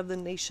forth out of the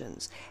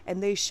nations,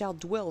 and they shall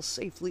dwell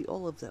safely,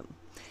 all of them.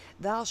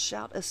 Thou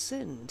shalt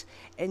ascend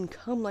and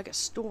come like a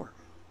storm.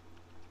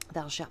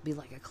 Thou shalt be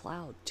like a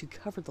cloud to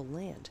cover the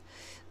land,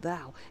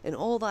 thou and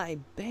all thy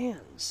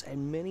bands,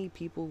 and many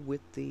people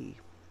with thee.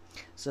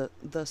 So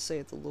thus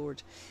saith the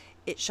Lord,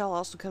 It shall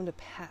also come to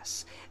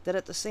pass that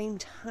at the same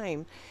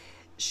time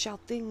shall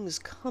things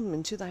come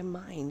into thy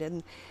mind,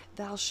 and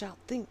thou shalt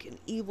think an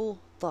evil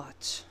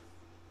thought.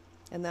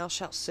 And thou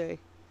shalt say,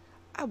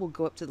 I will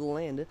go up to the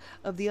land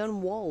of the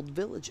unwalled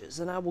villages,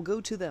 and I will go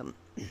to them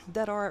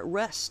that are at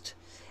rest,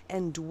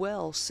 and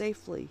dwell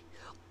safely,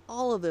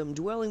 all of them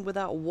dwelling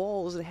without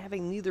walls, and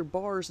having neither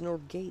bars nor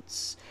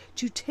gates,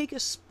 to take a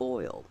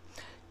spoil,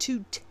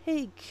 to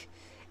take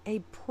a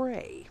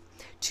prey,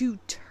 to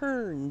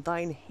turn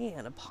thine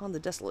hand upon the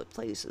desolate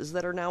places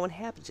that are now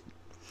inhabited,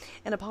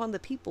 and upon the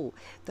people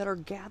that are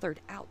gathered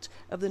out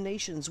of the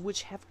nations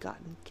which have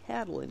gotten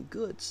cattle and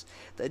goods,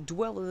 that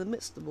dwell in the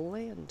midst of the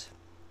land.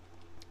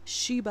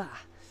 Sheba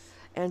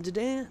and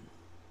Dedan,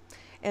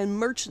 and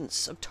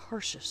merchants of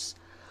Tarshish,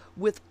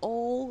 with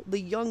all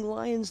the young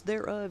lions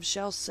thereof,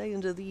 shall say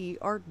unto thee,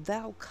 Art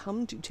thou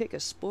come to take a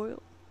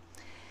spoil?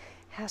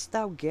 Hast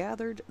thou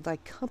gathered thy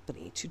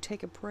company to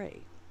take a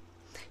prey,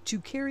 to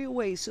carry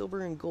away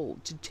silver and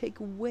gold, to take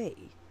away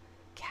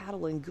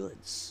cattle and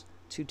goods,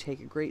 to take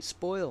a great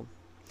spoil?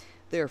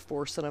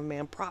 Therefore, Son of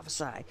man,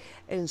 prophesy,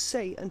 and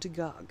say unto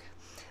Gog,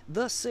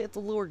 Thus saith the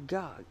Lord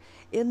God,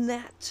 in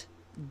that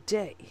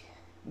day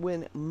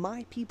when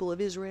my people of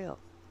Israel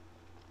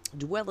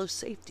dwell of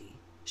safety,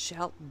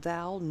 shalt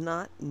thou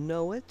not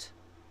know it?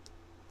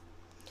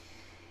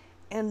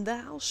 And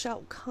thou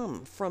shalt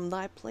come from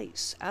thy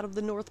place out of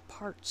the north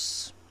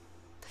parts,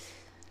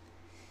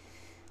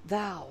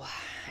 thou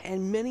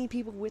and many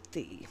people with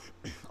thee,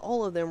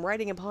 all of them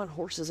riding upon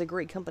horses, a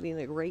great company,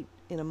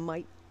 in a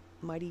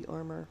mighty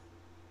armor.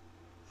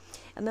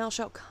 And thou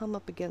shalt come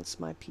up against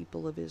my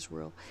people of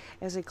Israel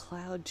as a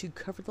cloud to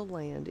cover the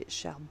land. It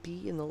shall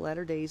be in the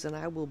latter days, and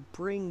I will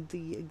bring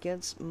thee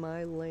against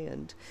my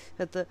land,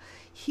 that the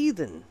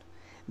heathen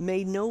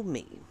may know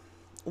me,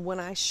 when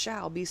I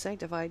shall be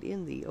sanctified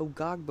in thee, O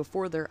Gog,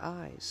 before their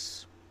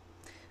eyes.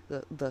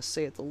 Thus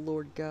saith the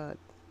Lord God,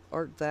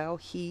 Art thou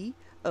he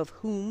of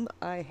whom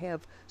I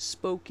have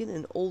spoken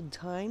in old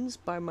times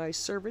by my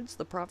servants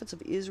the prophets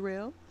of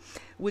Israel,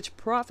 which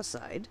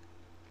prophesied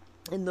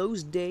in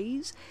those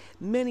days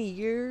many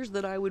years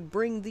that I would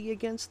bring thee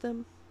against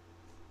them?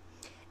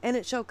 And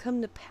it shall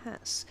come to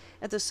pass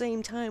at the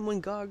same time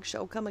when Gog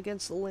shall come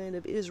against the land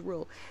of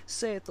Israel,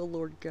 saith the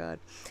Lord God,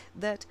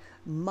 that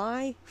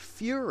my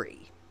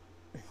fury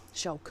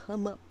shall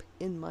come up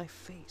in my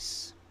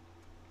face.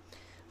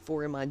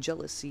 For in my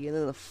jealousy and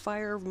in the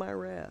fire of my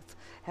wrath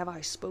have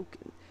I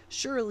spoken.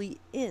 Surely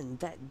in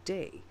that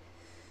day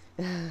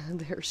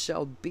there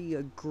shall be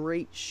a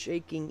great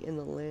shaking in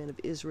the land of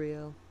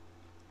Israel,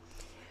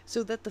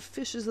 so that the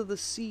fishes of the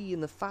sea,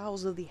 and the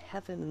fowls of the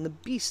heaven, and the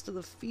beasts of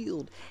the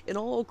field, and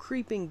all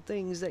creeping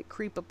things that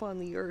creep upon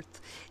the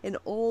earth, and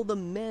all the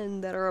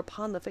men that are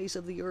upon the face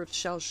of the earth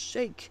shall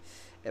shake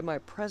at my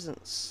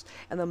presence,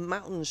 and the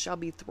mountains shall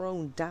be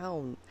thrown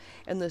down,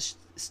 and the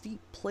steep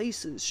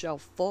places shall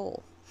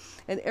fall,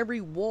 and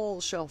every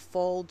wall shall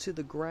fall to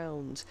the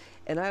ground,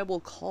 and I will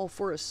call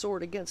for a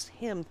sword against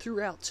him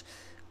throughout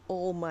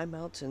all my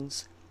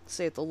mountains,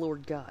 saith the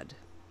Lord God.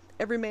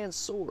 Every man's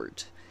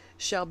sword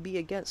shall be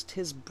against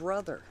his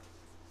brother.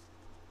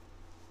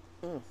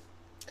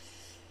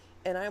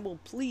 And I will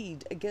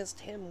plead against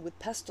him with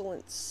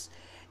pestilence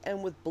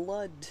and with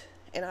blood,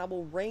 and I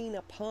will rain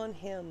upon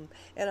him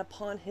and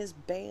upon his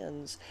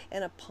bands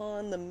and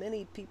upon the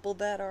many people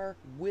that are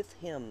with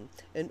him,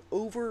 an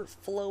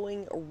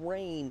overflowing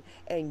rain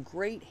and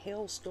great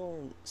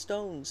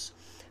hailstones,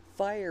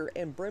 fire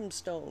and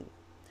brimstone.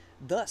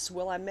 Thus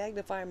will I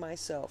magnify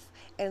myself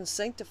and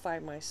sanctify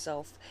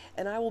myself,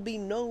 and I will be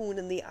known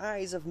in the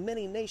eyes of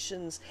many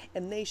nations,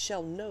 and they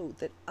shall know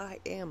that I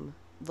am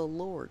the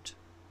Lord.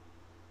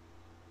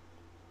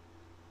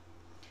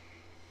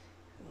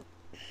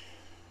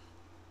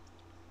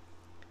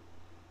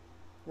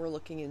 We're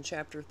looking in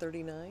chapter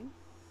 39.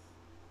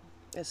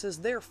 It says,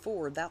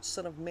 Therefore, thou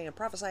son of man,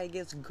 prophesy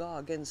against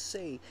Gog, and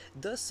say,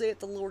 Thus saith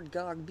the Lord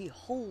God,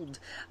 Behold,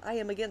 I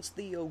am against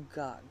thee, O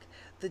Gog,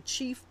 the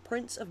chief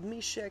prince of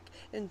Meshech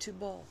and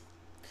Tubal.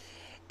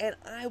 And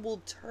I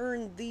will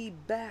turn thee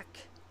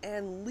back,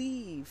 and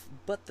leave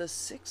but the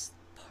sixth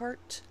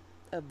part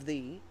of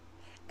thee,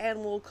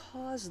 and will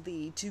cause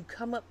thee to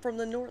come up from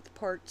the north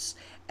parts,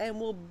 and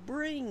will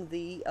bring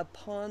thee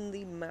upon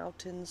the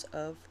mountains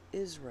of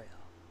Israel.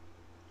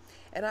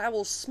 And I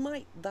will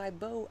smite thy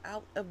bow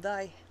out of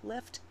thy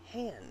left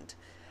hand,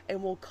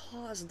 and will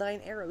cause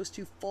thine arrows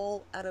to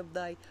fall out of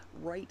thy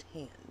right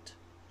hand.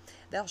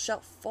 Thou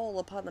shalt fall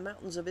upon the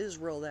mountains of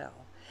Israel, thou,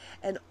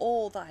 and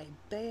all thy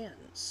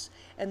bands,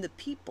 and the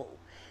people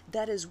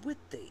that is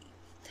with thee.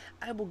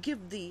 I will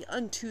give thee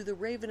unto the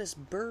ravenous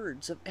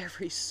birds of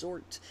every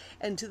sort,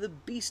 and to the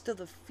beast of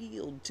the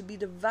field to be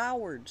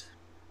devoured.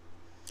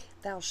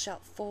 Thou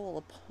shalt fall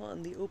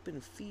upon the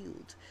open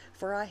field,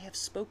 for I have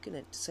spoken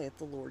it, saith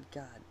the Lord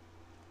God.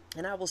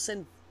 And I will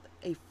send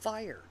a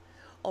fire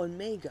on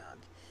Magog,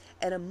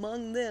 and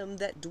among them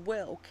that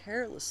dwell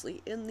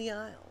carelessly in the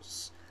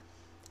isles,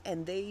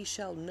 and they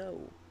shall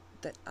know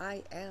that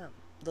I am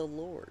the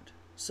Lord.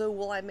 So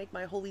will I make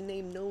my holy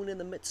name known in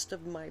the midst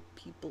of my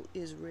people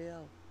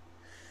Israel,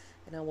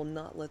 and I will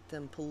not let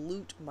them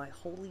pollute my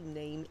holy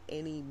name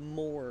any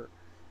more.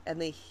 And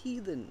the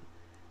heathen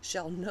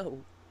shall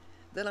know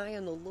that I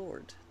am the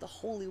Lord, the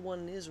Holy One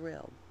in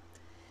Israel.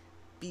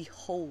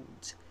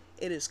 Behold,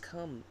 it is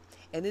come,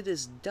 and it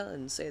is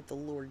done, saith the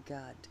Lord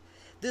God.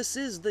 This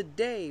is the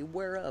day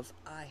whereof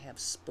I have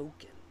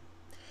spoken.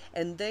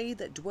 And they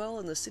that dwell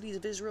in the cities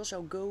of Israel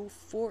shall go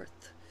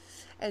forth,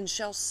 and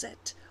shall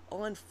set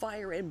on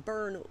fire and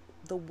burn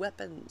the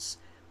weapons,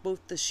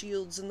 both the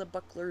shields and the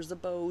bucklers, the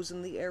bows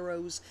and the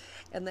arrows,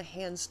 and the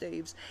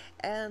handstaves,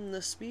 and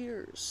the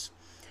spears.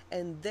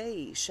 And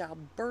they shall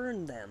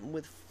burn them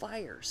with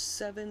fire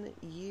 7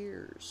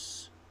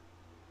 years.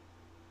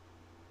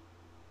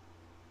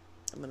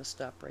 I'm going to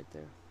stop right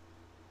there.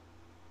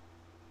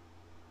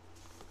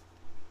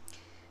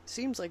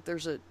 Seems like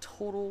there's a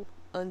total,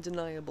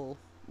 undeniable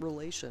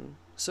relation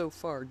so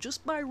far,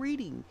 just by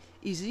reading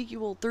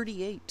Ezekiel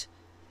 38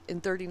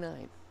 and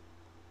 39.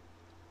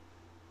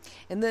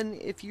 And then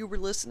if you were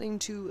listening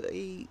to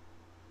a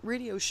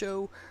radio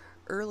show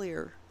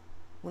earlier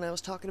when I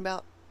was talking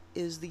about,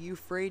 is the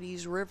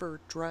Euphrates River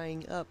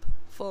drying up?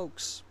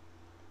 Folks,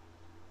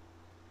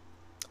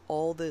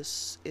 all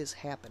this is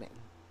happening.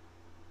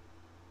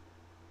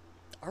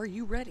 Are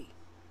you ready?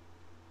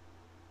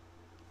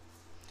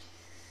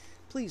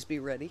 Please be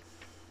ready.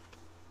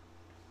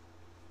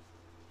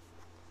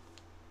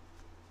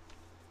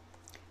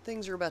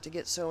 Things are about to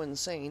get so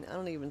insane, I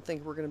don't even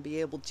think we're going to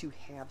be able to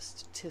have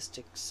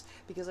statistics.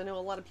 Because I know a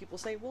lot of people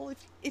say, well,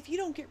 if you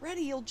don't get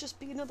ready, you'll just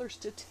be another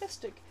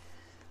statistic.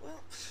 Well,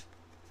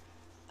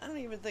 I don't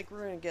even think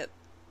we're going to get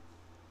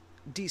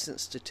decent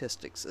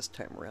statistics this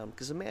time around.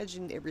 Because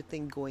imagine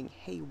everything going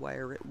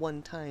haywire at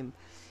one time.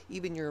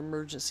 Even your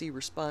emergency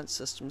response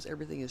systems,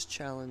 everything is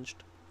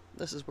challenged.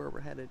 This is where we're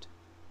headed.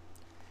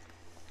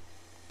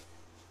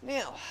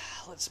 Now,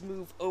 let's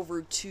move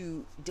over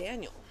to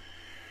Daniel.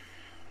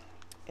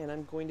 And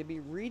I'm going to be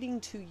reading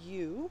to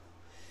you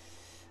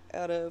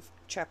out of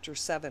chapter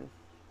 7.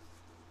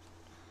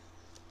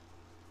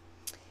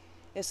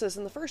 It says,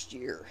 in the first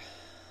year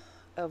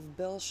of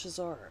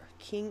Belshazzar,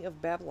 king of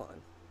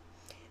Babylon,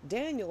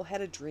 Daniel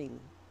had a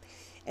dream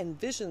and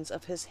visions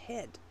of his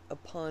head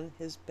upon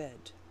his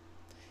bed.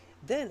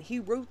 Then he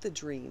wrote the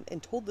dream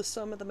and told the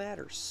sum of the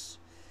matters.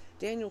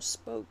 Daniel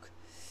spoke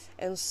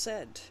and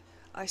said,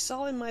 I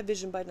saw in my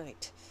vision by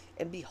night,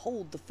 and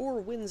behold, the four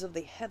winds of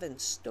the heaven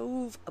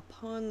stove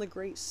upon the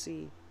great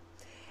sea,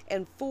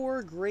 and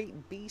four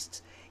great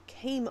beasts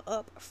came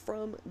up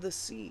from the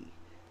sea,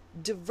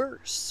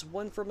 diverse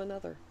one from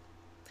another.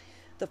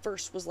 The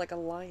first was like a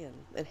lion,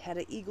 and had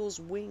an eagle's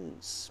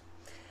wings.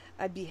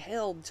 I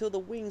beheld till the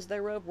wings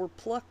thereof were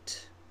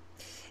plucked,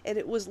 and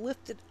it was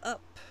lifted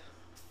up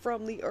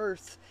from the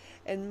earth,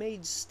 and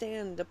made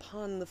stand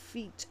upon the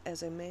feet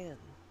as a man.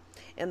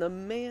 And a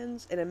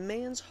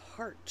man's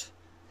heart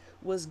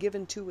was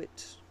given to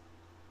it.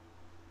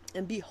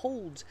 And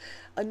behold,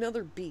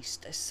 another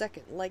beast, a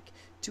second, like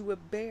to a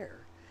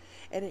bear,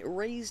 and it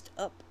raised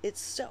up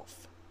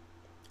itself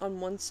on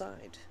one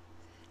side,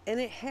 and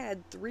it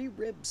had 3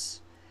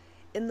 ribs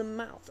in the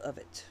mouth of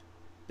it,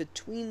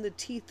 between the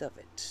teeth of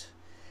it.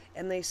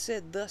 And they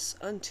said thus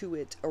unto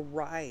it,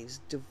 Arise,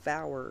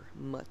 devour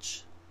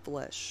much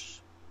flesh.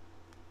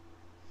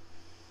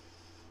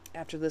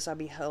 After this I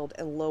beheld,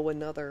 and lo,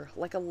 another,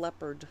 like a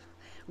leopard,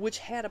 which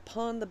had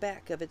upon the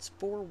back of its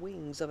 4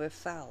 wings of a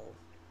fowl.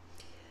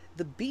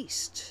 The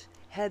beast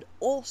had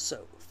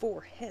also 4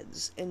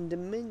 heads, and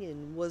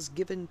dominion was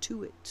given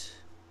to it.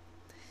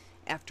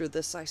 After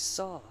this I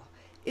saw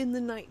in the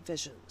night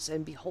visions,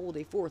 and behold,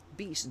 a 4th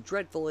beast,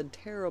 dreadful and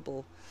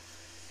terrible,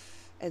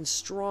 and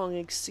strong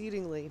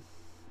exceedingly,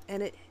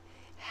 and it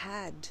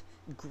had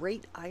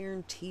great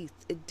iron teeth.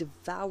 It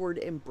devoured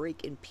and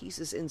brake in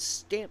pieces, and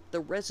stamped the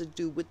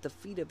residue with the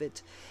feet of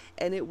it,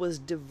 and it was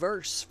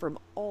diverse from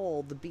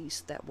all the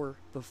beasts that were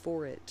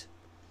before it,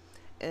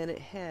 and it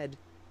had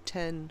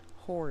 10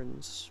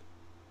 horns.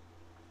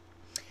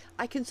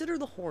 I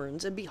considered the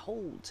horns, and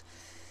behold,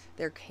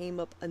 there came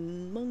up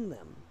among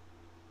them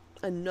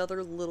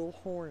another little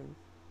horn,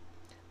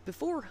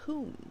 before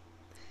whom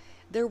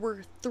there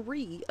were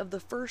 3 of the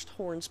first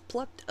horns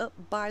plucked up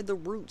by the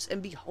roots,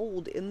 and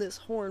behold, in this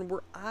horn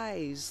were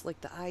eyes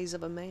like the eyes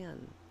of a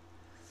man,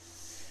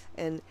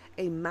 and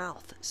a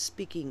mouth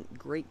speaking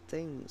great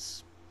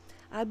things.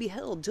 I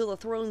beheld till the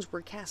thrones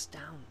were cast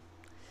down,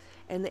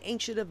 and the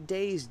Ancient of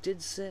Days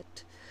did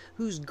sit,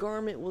 whose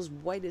garment was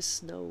white as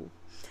snow,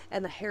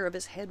 and the hair of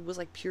his head was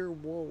like pure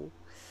wool.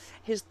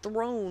 His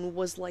throne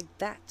was like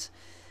that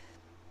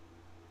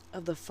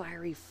of the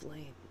fiery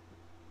flame,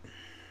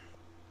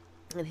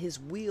 and his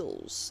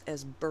wheels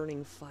as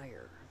burning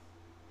fire.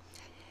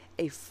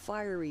 A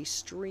fiery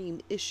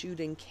stream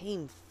issued and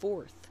came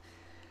forth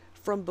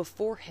from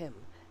before him.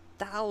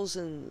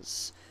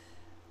 Thousands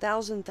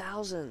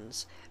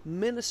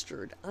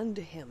ministered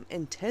unto him,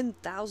 and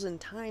 10,000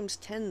 times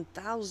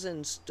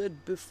 10,000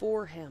 stood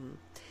before him.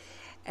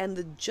 And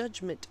the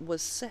judgment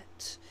was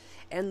set,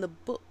 and the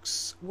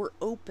books were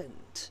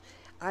opened.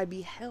 I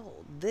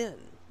beheld then,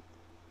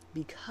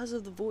 because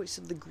of the voice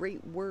of the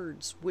great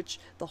words which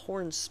the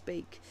horn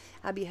spake,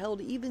 I beheld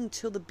even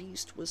till the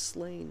beast was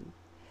slain,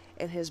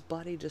 and his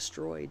body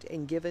destroyed,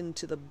 and given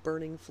to the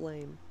burning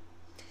flame.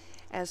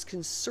 As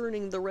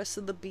concerning the rest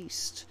of the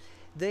beast,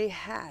 they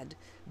had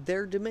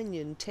their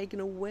dominion taken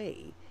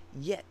away,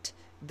 yet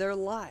their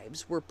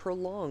lives were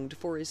prolonged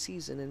for a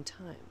season and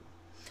time.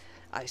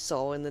 I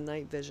saw in the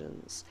night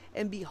visions,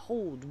 and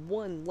behold,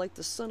 one like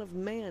the Son of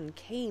Man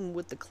came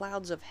with the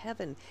clouds of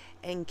heaven,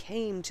 and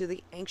came to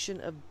the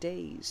Ancient of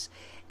Days,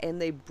 and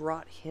they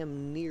brought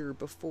him near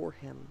before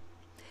him.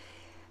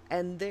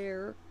 And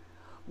there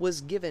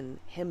was given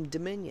him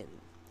dominion,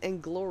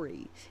 and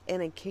glory,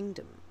 and a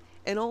kingdom,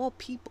 and all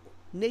people,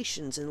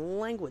 nations, and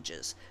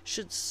languages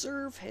should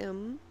serve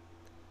him.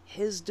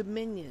 His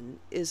dominion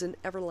is an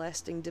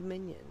everlasting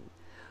dominion,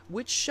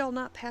 which shall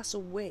not pass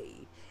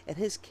away, and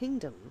his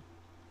kingdom,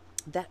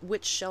 that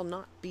which shall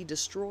not be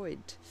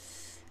destroyed.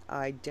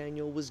 I,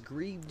 Daniel, was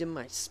grieved in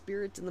my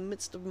spirit in the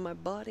midst of my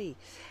body,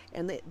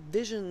 and the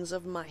visions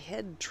of my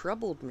head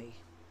troubled me.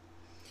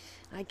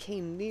 I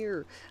came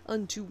near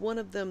unto one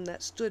of them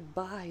that stood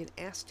by, and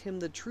asked him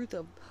the truth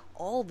of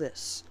all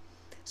this.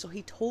 So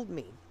he told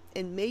me,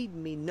 and made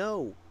me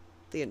know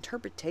the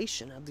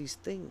interpretation of these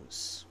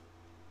things.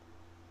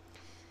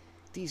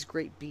 These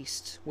great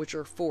beasts, which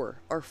are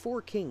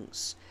four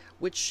kings,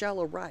 which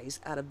shall arise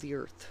out of the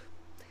earth.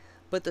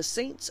 But the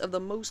saints of the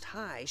Most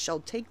High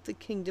shall take the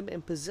kingdom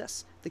and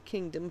possess the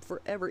kingdom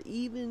forever,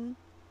 even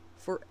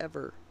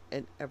forever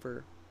and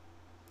ever.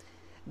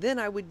 Then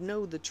I would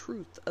know the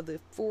truth of the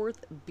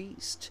fourth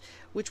beast,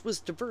 which was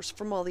diverse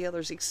from all the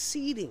others,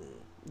 exceeding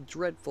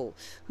dreadful,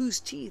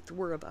 whose teeth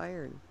were of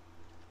iron,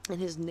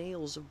 and his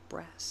nails of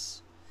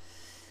brass,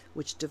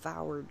 which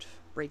devoured,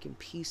 brake in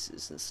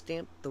pieces, and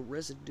stamped the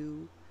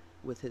residue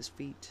with his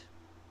feet.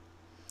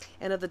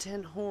 And of the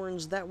 10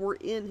 horns that were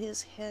in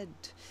his head,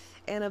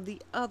 and of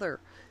the other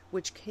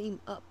which came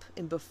up,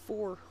 and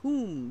before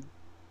whom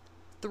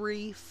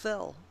 3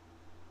 fell,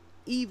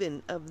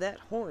 even of that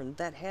horn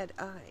that had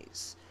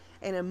eyes,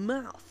 and a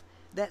mouth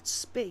that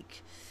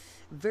spake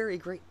very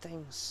great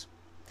things,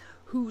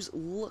 whose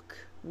look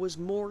was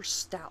more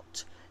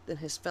stout than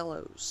his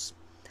fellows,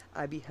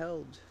 I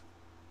beheld.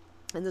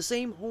 And the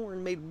same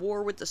horn made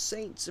war with the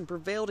saints, and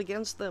prevailed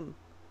against them,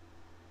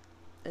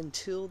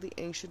 until the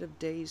Ancient of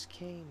Days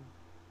came,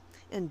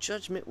 and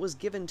judgment was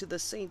given to the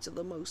saints of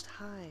the Most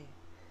High.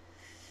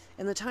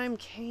 And the time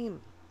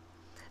came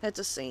that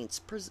the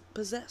saints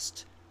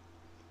possessed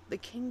the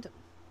kingdom.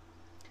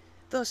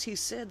 Thus he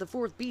said, the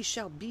fourth beast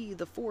shall be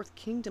the fourth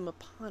kingdom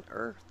upon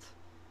earth,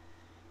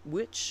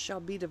 which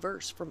shall be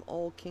diverse from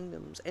all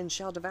kingdoms, and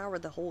shall devour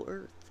the whole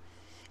earth,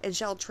 and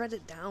shall tread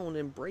it down,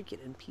 and break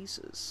it in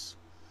pieces.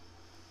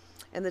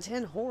 And the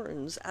 10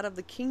 horns out of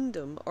the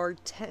kingdom are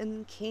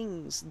 10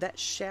 kings that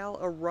shall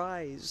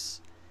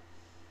arise,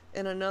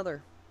 and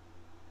another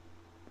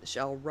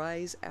shall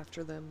rise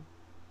after them,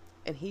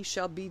 and he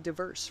shall be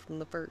diverse from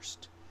the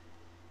first.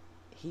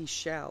 He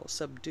shall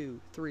subdue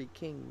 3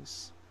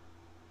 kings,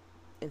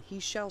 and he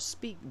shall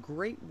speak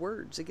great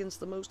words against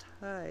the Most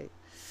High,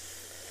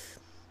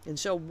 and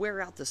shall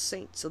wear out the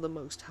saints of the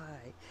Most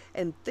High,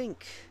 and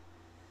think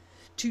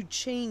to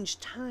change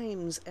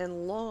times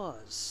and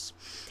laws,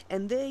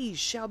 and they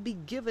shall be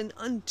given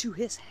unto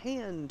his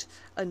hand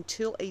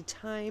until a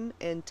time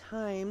and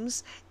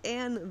times,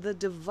 and the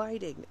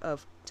dividing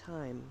of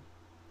time.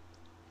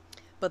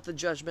 But the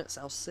judgment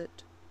shall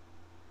sit,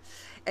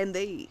 and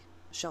they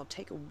shall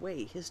take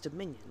away his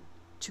dominion,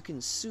 to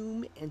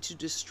consume and to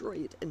destroy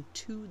it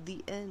unto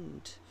the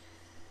end.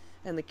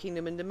 And the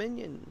kingdom and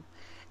dominion,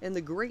 and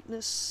the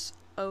greatness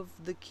of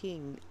the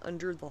king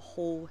under the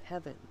whole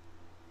heaven,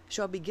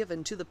 shall be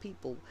given to the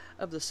people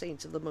of the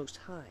saints of the Most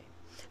High,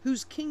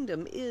 whose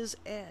kingdom is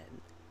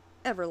an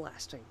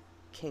everlasting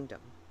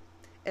kingdom,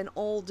 and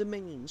all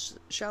dominions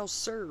shall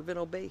serve and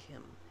obey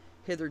him.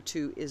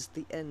 Hitherto is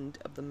the end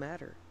of the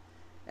matter.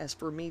 As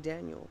for me,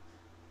 Daniel,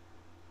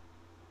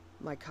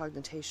 my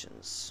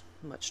cogitations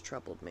much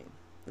troubled me,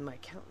 and my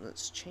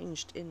countenance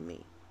changed in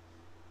me,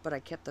 but I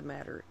kept the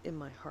matter in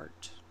my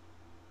heart.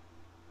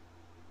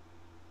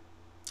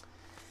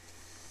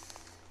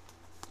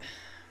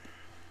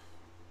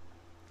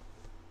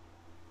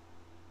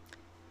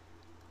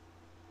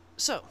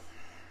 So,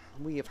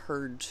 we have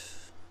heard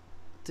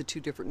the 2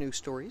 different news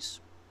stories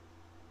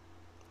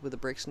with the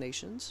Brics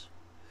nations,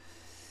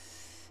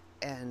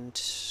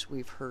 and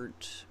we've heard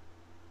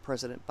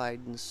President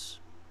Biden's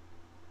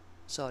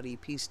Saudi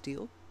peace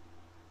deal.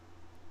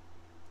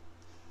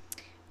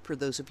 For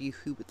those of you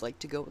who would like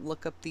to go and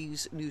look up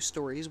these news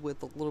stories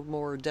with a little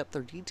more depth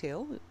or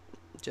detail,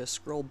 just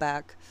scroll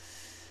back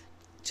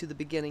to the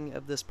beginning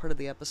of this part of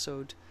the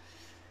episode.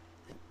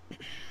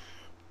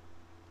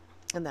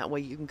 And that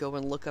way you can go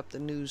and look up the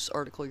news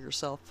article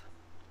yourself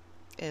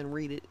and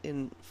read it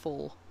in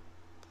full.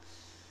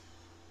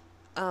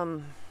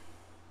 Then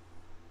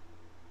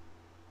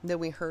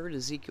we heard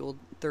Ezekiel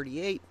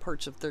 38,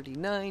 parts of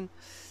 39,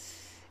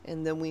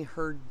 and then we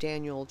heard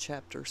Daniel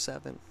chapter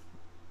 7.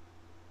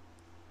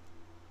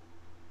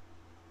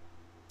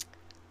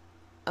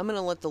 I'm going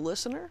to let the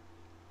listener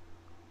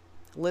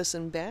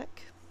listen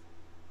back,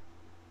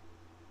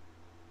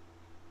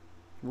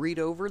 read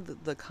over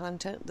the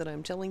content that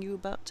I'm telling you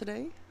about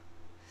today,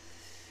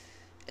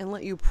 and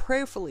let you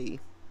prayerfully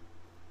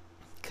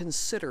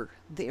consider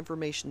the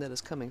information that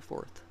is coming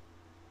forth.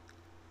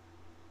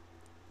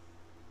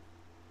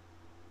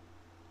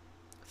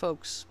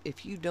 Folks,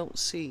 if you don't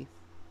see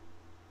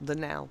the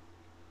now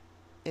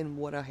in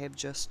what I have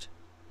just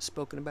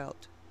spoken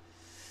about,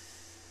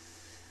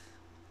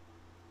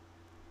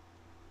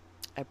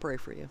 I pray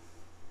for you.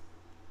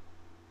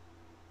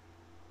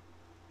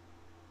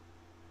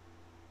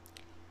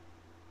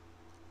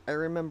 I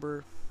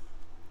remember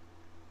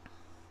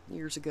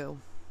years ago,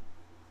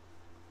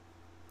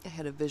 I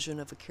had a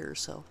vision of a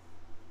carousel.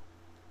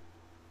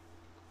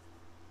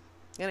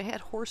 And it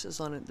had horses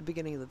on it at the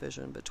beginning of the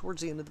vision, but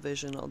towards the end of the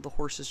vision, all the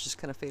horses just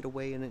kind of fade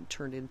away, and it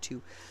turned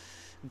into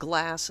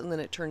glass, and then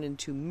it turned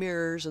into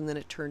mirrors, and then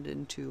it turned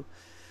into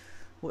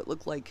what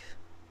looked like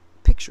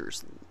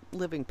pictures,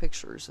 living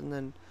pictures. And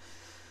then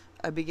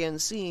I began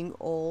seeing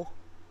all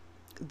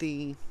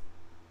the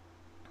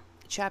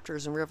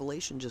chapters in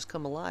Revelation just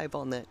come alive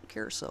on that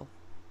carousel.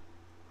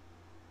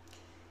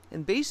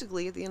 And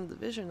basically, at the end of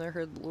the vision, I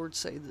heard the Lord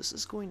say, this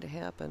is going to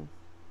happen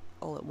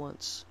all at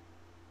once.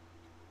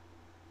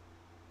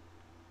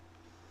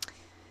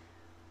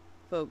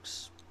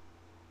 Folks,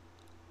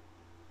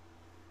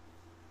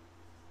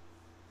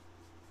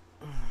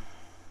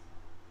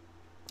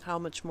 how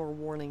much more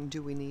warning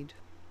do we need?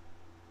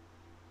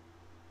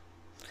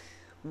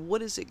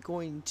 What is it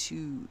going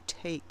to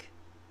take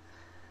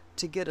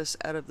to get us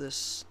out of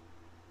this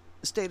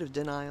state of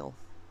denial?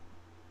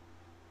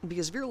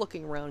 Because if you're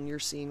looking around and you're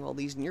seeing all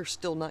these and you're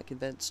still not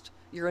convinced,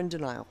 you're in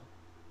denial.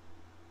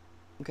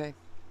 Okay?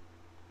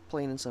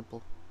 Plain and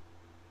simple.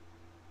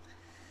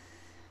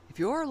 If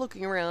you are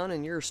looking around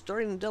and you're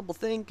starting to double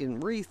think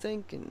and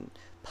rethink and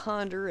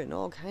ponder and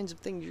all kinds of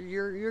things,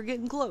 you're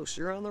getting close.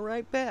 You're on the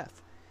right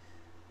path.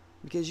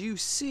 Because you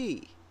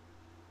see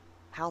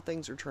how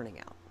things are turning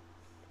out.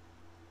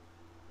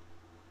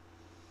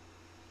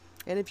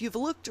 And if you've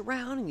looked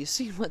around and you've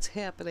seen what's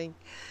happening,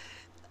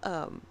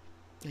 and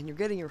you're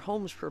getting your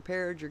homes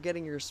prepared, you're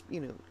getting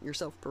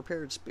yourself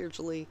prepared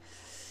spiritually,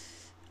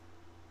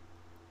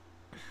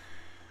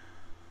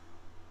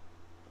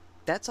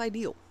 that's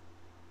ideal.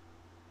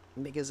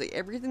 Because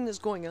everything that's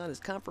going on is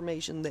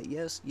confirmation that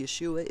yes,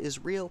 Yeshua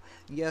is real.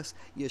 Yes,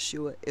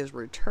 Yeshua is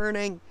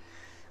returning.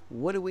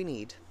 What do we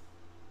need?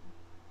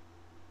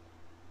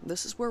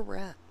 This is where we're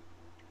at.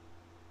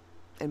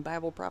 In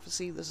Bible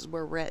prophecy, this is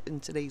where we're at in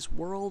today's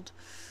world.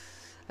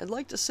 I'd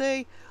like to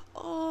say,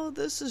 oh,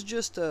 this is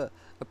just a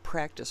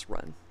practice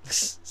run.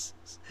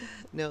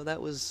 No,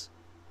 that was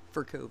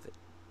for COVID.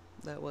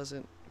 That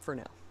wasn't for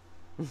now.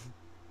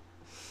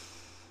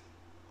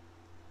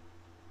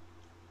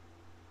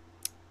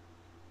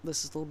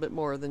 This is a little bit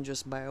more than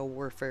just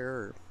biowarfare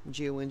or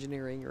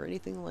geoengineering or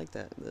anything like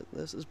that.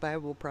 This is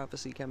Bible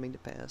prophecy coming to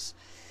pass.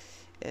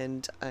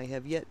 And I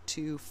have yet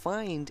to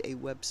find a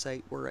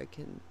website where I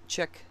can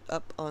check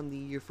up on the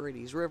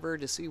Euphrates River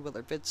to see whether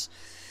if it's,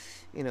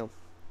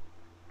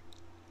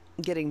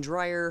 getting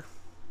drier.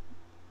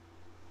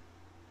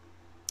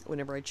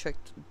 Whenever I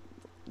checked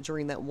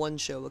during that one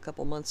show a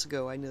couple months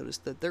ago, I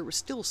noticed that there was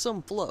still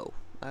some flow.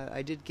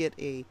 I did get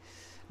a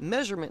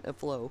measurement of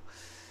flow,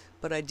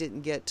 but I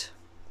didn't get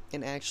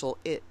an actual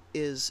it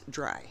is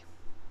dry.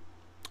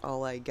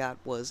 All I got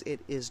was it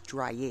is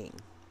drying.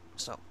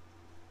 So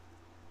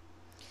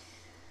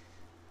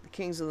the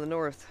kings of the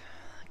north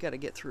got to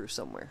get through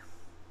somewhere.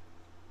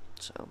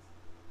 So,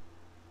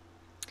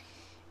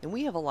 and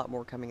we have a lot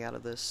more coming out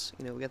of this.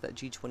 We got that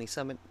G20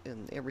 summit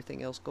and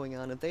everything else going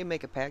on. If they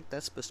make a pact,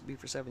 that's supposed to be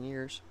for 7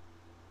 years.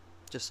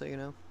 Just so you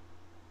know.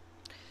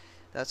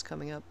 That's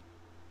coming up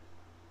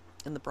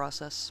in the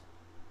process.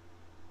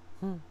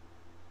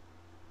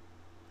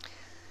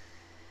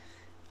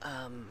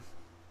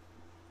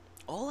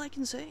 All I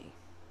can say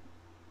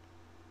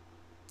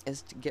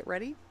is to get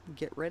ready,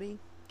 get ready,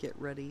 get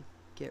ready,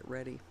 get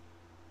ready.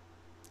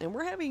 And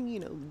we're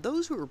having,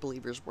 those who are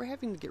believers, we're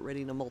having to get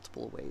ready in a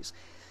multiple ways.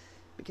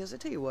 Because I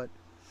tell you what,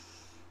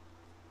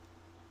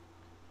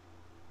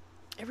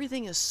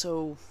 everything is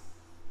so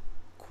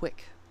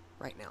quick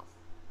right now.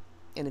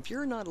 And if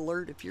you're not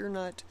alert, if you're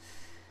not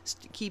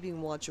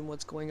keeping watch on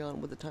what's going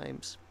on with the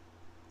times,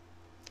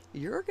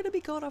 you're going to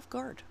be caught off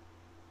guard.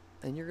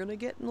 And you're going to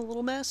get in a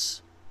little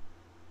mess.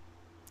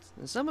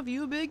 And some of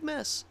you, a big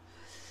mess.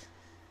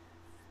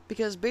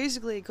 Because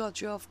basically it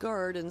caught you off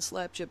guard and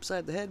slapped you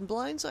upside the head and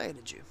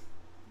blindsided you.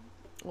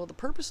 Well, the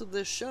purpose of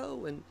this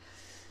show and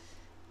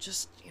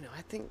just,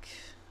 I think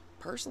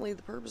personally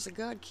the purpose of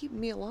God keeping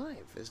me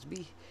alive is to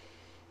be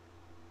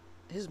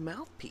His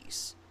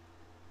mouthpiece.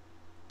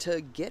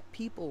 To get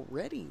people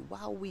ready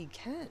while we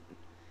can.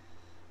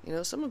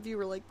 Some of you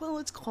are like, well,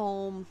 it's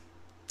calm.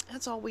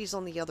 That's always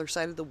on the other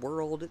side of the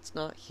world. It's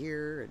not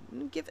here.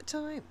 And give it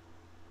time.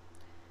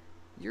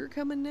 You're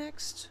coming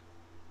next.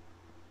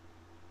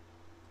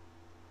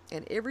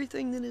 And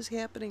everything that is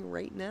happening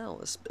right now,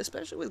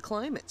 especially with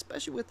climate,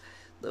 especially with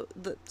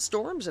the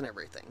storms and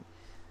everything,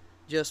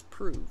 just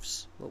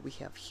proves what we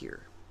have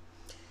here.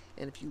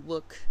 And if you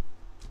look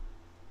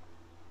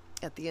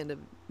at the end of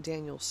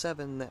Daniel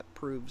 7, that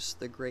proves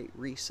the great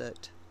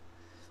reset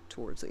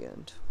towards the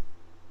end.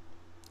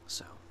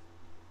 So,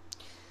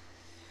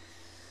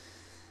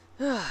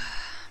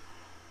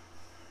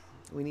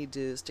 we need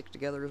to stick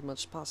together as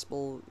much as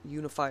possible,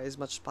 unify as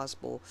much as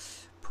possible,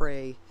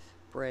 pray,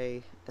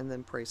 and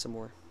then pray some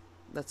more.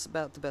 That's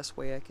about the best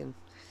way I can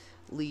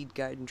lead,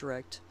 guide, and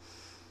direct.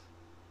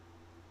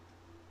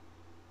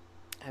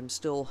 I'm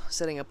still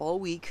setting up all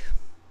week,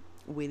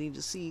 waiting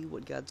to see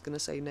what God's going to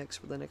say next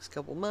for the next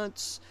couple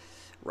months.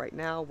 Right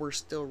now, we're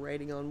still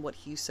writing on what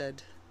He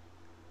said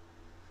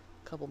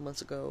a couple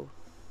months ago,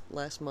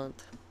 last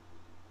month.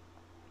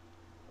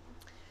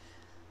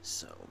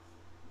 So,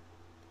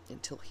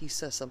 until he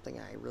says something,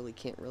 I really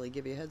can't really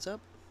give you a heads up.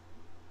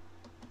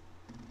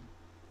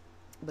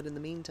 But in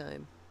the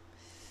meantime,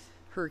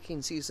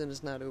 hurricane season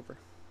is not over.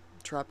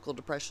 Tropical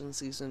depression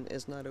season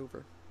is not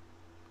over.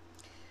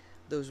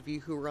 Those of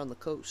you who are on the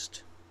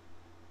coast,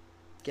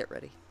 get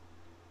ready.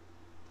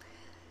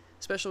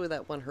 Especially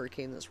that one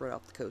hurricane that's right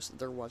off the coast that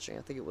they're watching.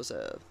 I think it was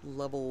a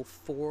level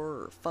 4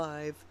 or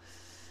 5.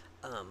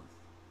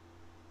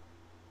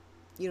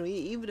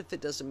 Even if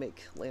it doesn't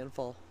make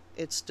landfall,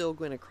 it's still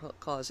going to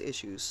cause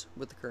issues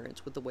with the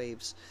currents, with the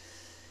waves.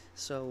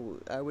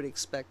 So I would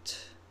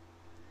expect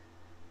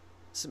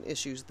some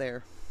issues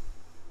there.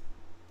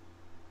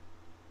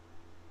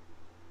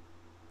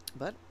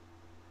 But,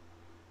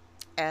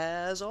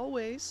 as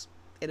always,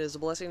 it is a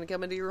blessing to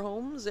come into your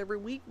homes every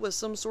week with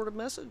some sort of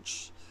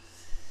message.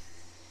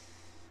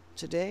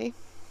 Today,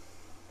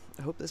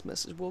 I hope this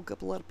message woke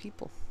up a lot of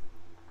people.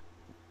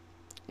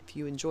 If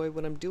you enjoy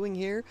what I'm doing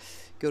here,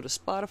 go to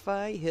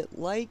Spotify, hit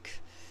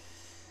like,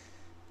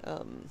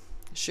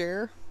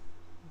 share,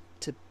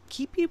 to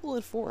keep people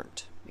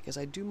informed. Because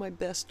I do my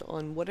best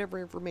on whatever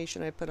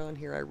information I put on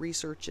here. I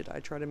research it. I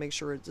try to make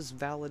sure it's as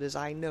valid as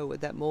I know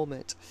at that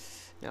moment.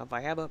 Now, if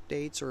I have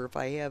updates or if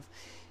I have,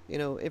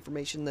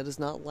 information that is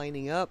not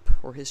lining up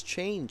or has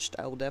changed,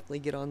 I will definitely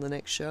get on the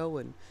next show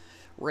and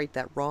right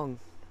that wrong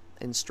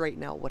and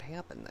straighten out what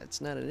happened.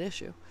 That's not an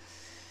issue.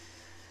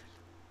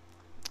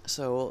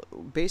 So,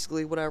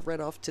 basically what I've read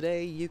off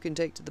today, you can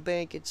take to the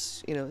bank.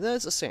 It's,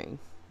 that's a saying.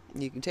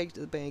 You can take it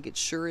to the bank. It's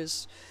sure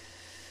as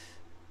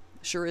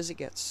it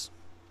gets.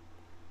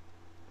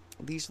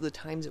 These are the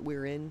times that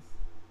we're in.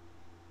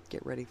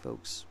 Get ready,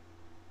 folks.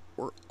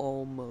 We're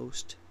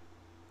almost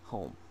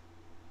home.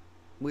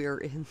 We are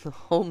in the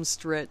home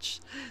stretch.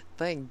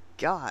 Thank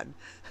God.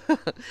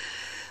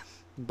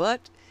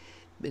 But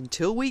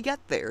until we get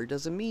there,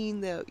 doesn't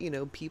mean that,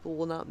 people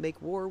will not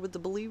make war with the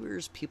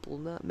believers. People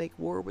will not make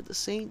war with the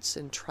saints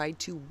and try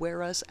to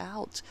wear us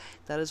out.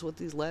 That is what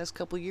these last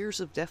couple of years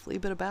have definitely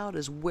been about,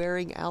 is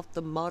wearing out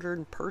the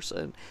modern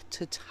person,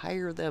 to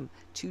tire them,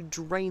 to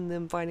drain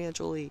them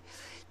financially,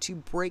 to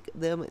break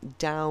them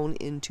down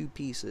into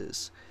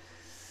pieces.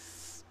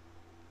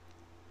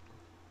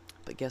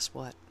 But guess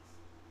what?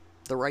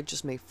 The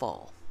righteous may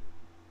fall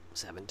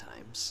 7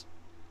 times,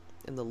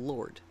 and the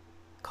Lord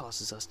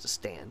causes us to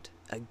stand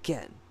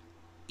again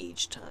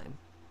each time.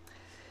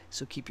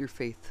 So keep your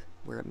faith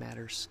where it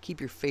matters. Keep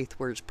your faith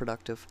where it's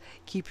productive.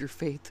 Keep your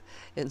faith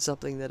in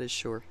something that is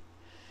sure,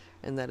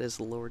 and that is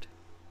the Lord.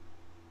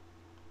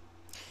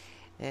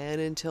 And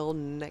until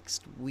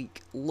next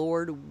week,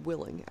 Lord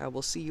willing, I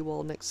will see you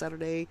all next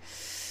Saturday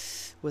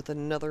with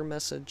another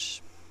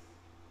message.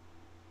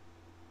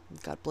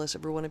 God bless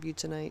every one of you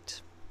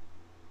tonight.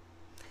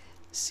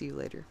 See you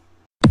later.